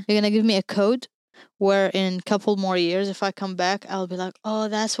 You're going to give me a code where in a couple more years, if I come back, I'll be like, oh,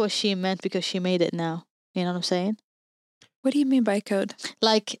 that's what she meant because she made it now. You know what I'm saying? What do you mean by code?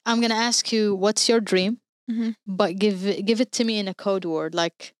 Like, I'm going to ask you, what's your dream? But give it to me in a code word.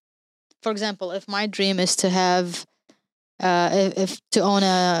 Like, for example, if my dream is to have, if to own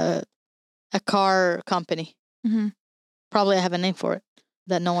a car company, probably I have a name for it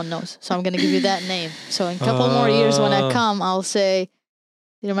that no one knows. So I'm going to give you that name. So in a couple more years when I come, I'll say,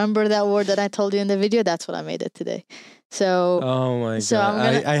 you remember that word that I told you in the video? That's what I made it today. So,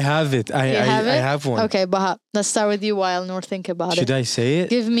 God. I have it. I have one. Okay, Baha, let's start with you while Noor think about it. Should I say it?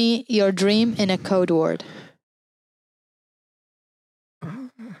 Give me your dream in a code word. I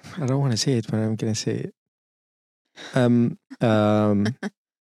don't want to say it, but I'm going to say it.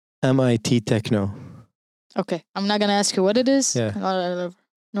 MIT Techno. Okay, I'm not going to ask you what it is. Yeah.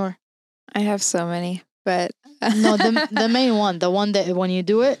 Noor. I have so many, but... No, the main one. The one that when you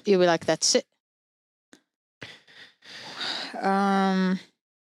do it, you'll be like, that's it.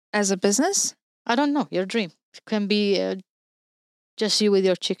 As a business? I don't know. Your dream. It can be just you with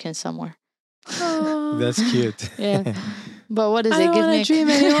your chicken somewhere. Oh. That's cute. Yeah. But what is I it? don't Give me want to dream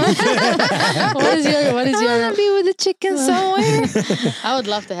anymore. What is your? I want to be with the chicken somewhere. I would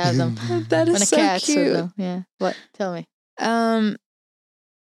love to have them. That is when a so cat, cute. So, yeah. What? Tell me.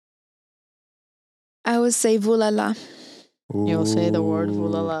 I would say voulala. You'll say the word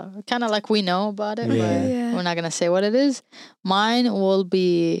voulala. Kind of like we know about it, but we're not gonna say what it is. Mine will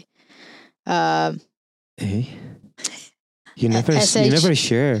be. You never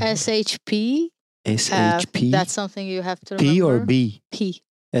share. SHP. SHP. That's something you have to remember. P or B? P.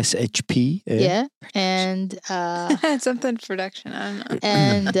 SHP. Yeah. And something production. I don't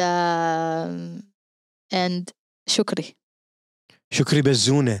know. and shukri. شكري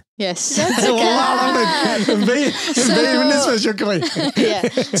بزونة. Yes. والله العظيم مبين بالنسبة شكري. Yeah.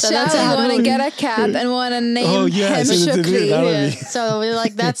 So that's Shall how we want to get a cat and want to name him Shukri? Yeah. So we're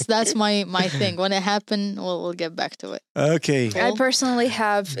like, that's my thing. When it happened, we'll get back to it. Okay. I personally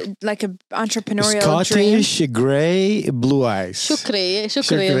have like an entrepreneurial Scottish, dream. grey, blue eyes. Shukri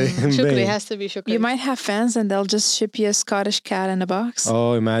has to be Shukri. You might have fans and they'll just ship you a Scottish cat in a box.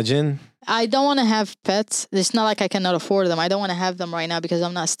 Oh, imagine. I don't want to have pets. It's not like I cannot afford them. I don't want to have them right now because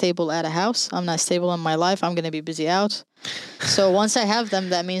I'm not stable at a house. I'm not stable in my life. I'm going to be busy out. So once I have them,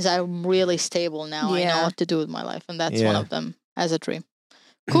 that means I'm really stable now. I know what to do with my life. And that's one of them as a dream.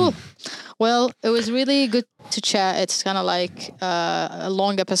 Cool. Well, it was really good to chat. It's kind of like a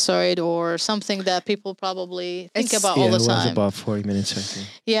long episode or something that people probably think about all the time. It was about 40 minutes, I think.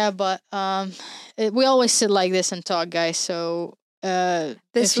 Yeah, but we always sit like this and talk, guys. So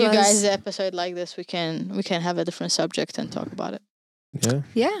if you guys episode like this, we can have a different subject and talk about it.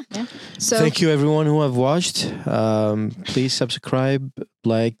 Yeah. So thank you everyone who have watched. Please subscribe,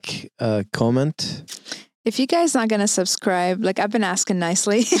 like, comment. If you guys not gonna subscribe, like I've been asking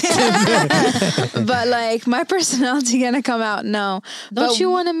nicely, but like my personality gonna come out. No, don't you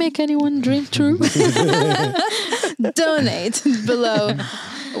want to make anyone dream true? Donate below.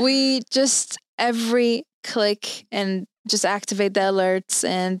 We just every click and just activate the alerts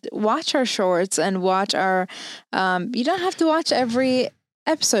and watch our shorts and watch our. You don't have to watch every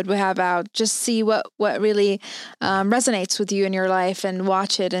episode we have out. Just see what really resonates with you in your life and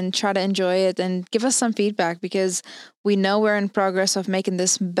watch it and try to enjoy it and give us some feedback because we know we're in progress of making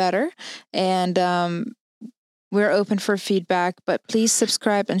this better and we're open for feedback. But please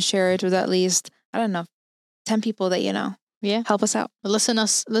subscribe and share it with at least 10 people that you know. Yeah, help us out.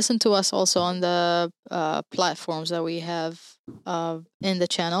 Listen to us also on the platforms that we have in the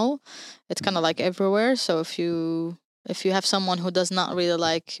channel. It's kind of like everywhere. So if you have someone who does not really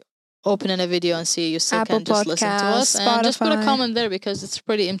like opening a video and see, you still can just listen to us Spotify. And just put a comment there because it's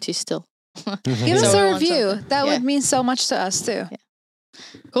pretty empty still. Give us a review. That would mean so much to us too. Yeah.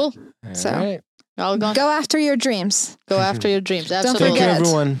 Cool. So go after your dreams. Go after your dreams. Absolutely. Don't forget. Thank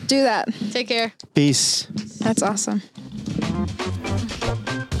you, everyone. Do that. Take care. Peace. That's awesome.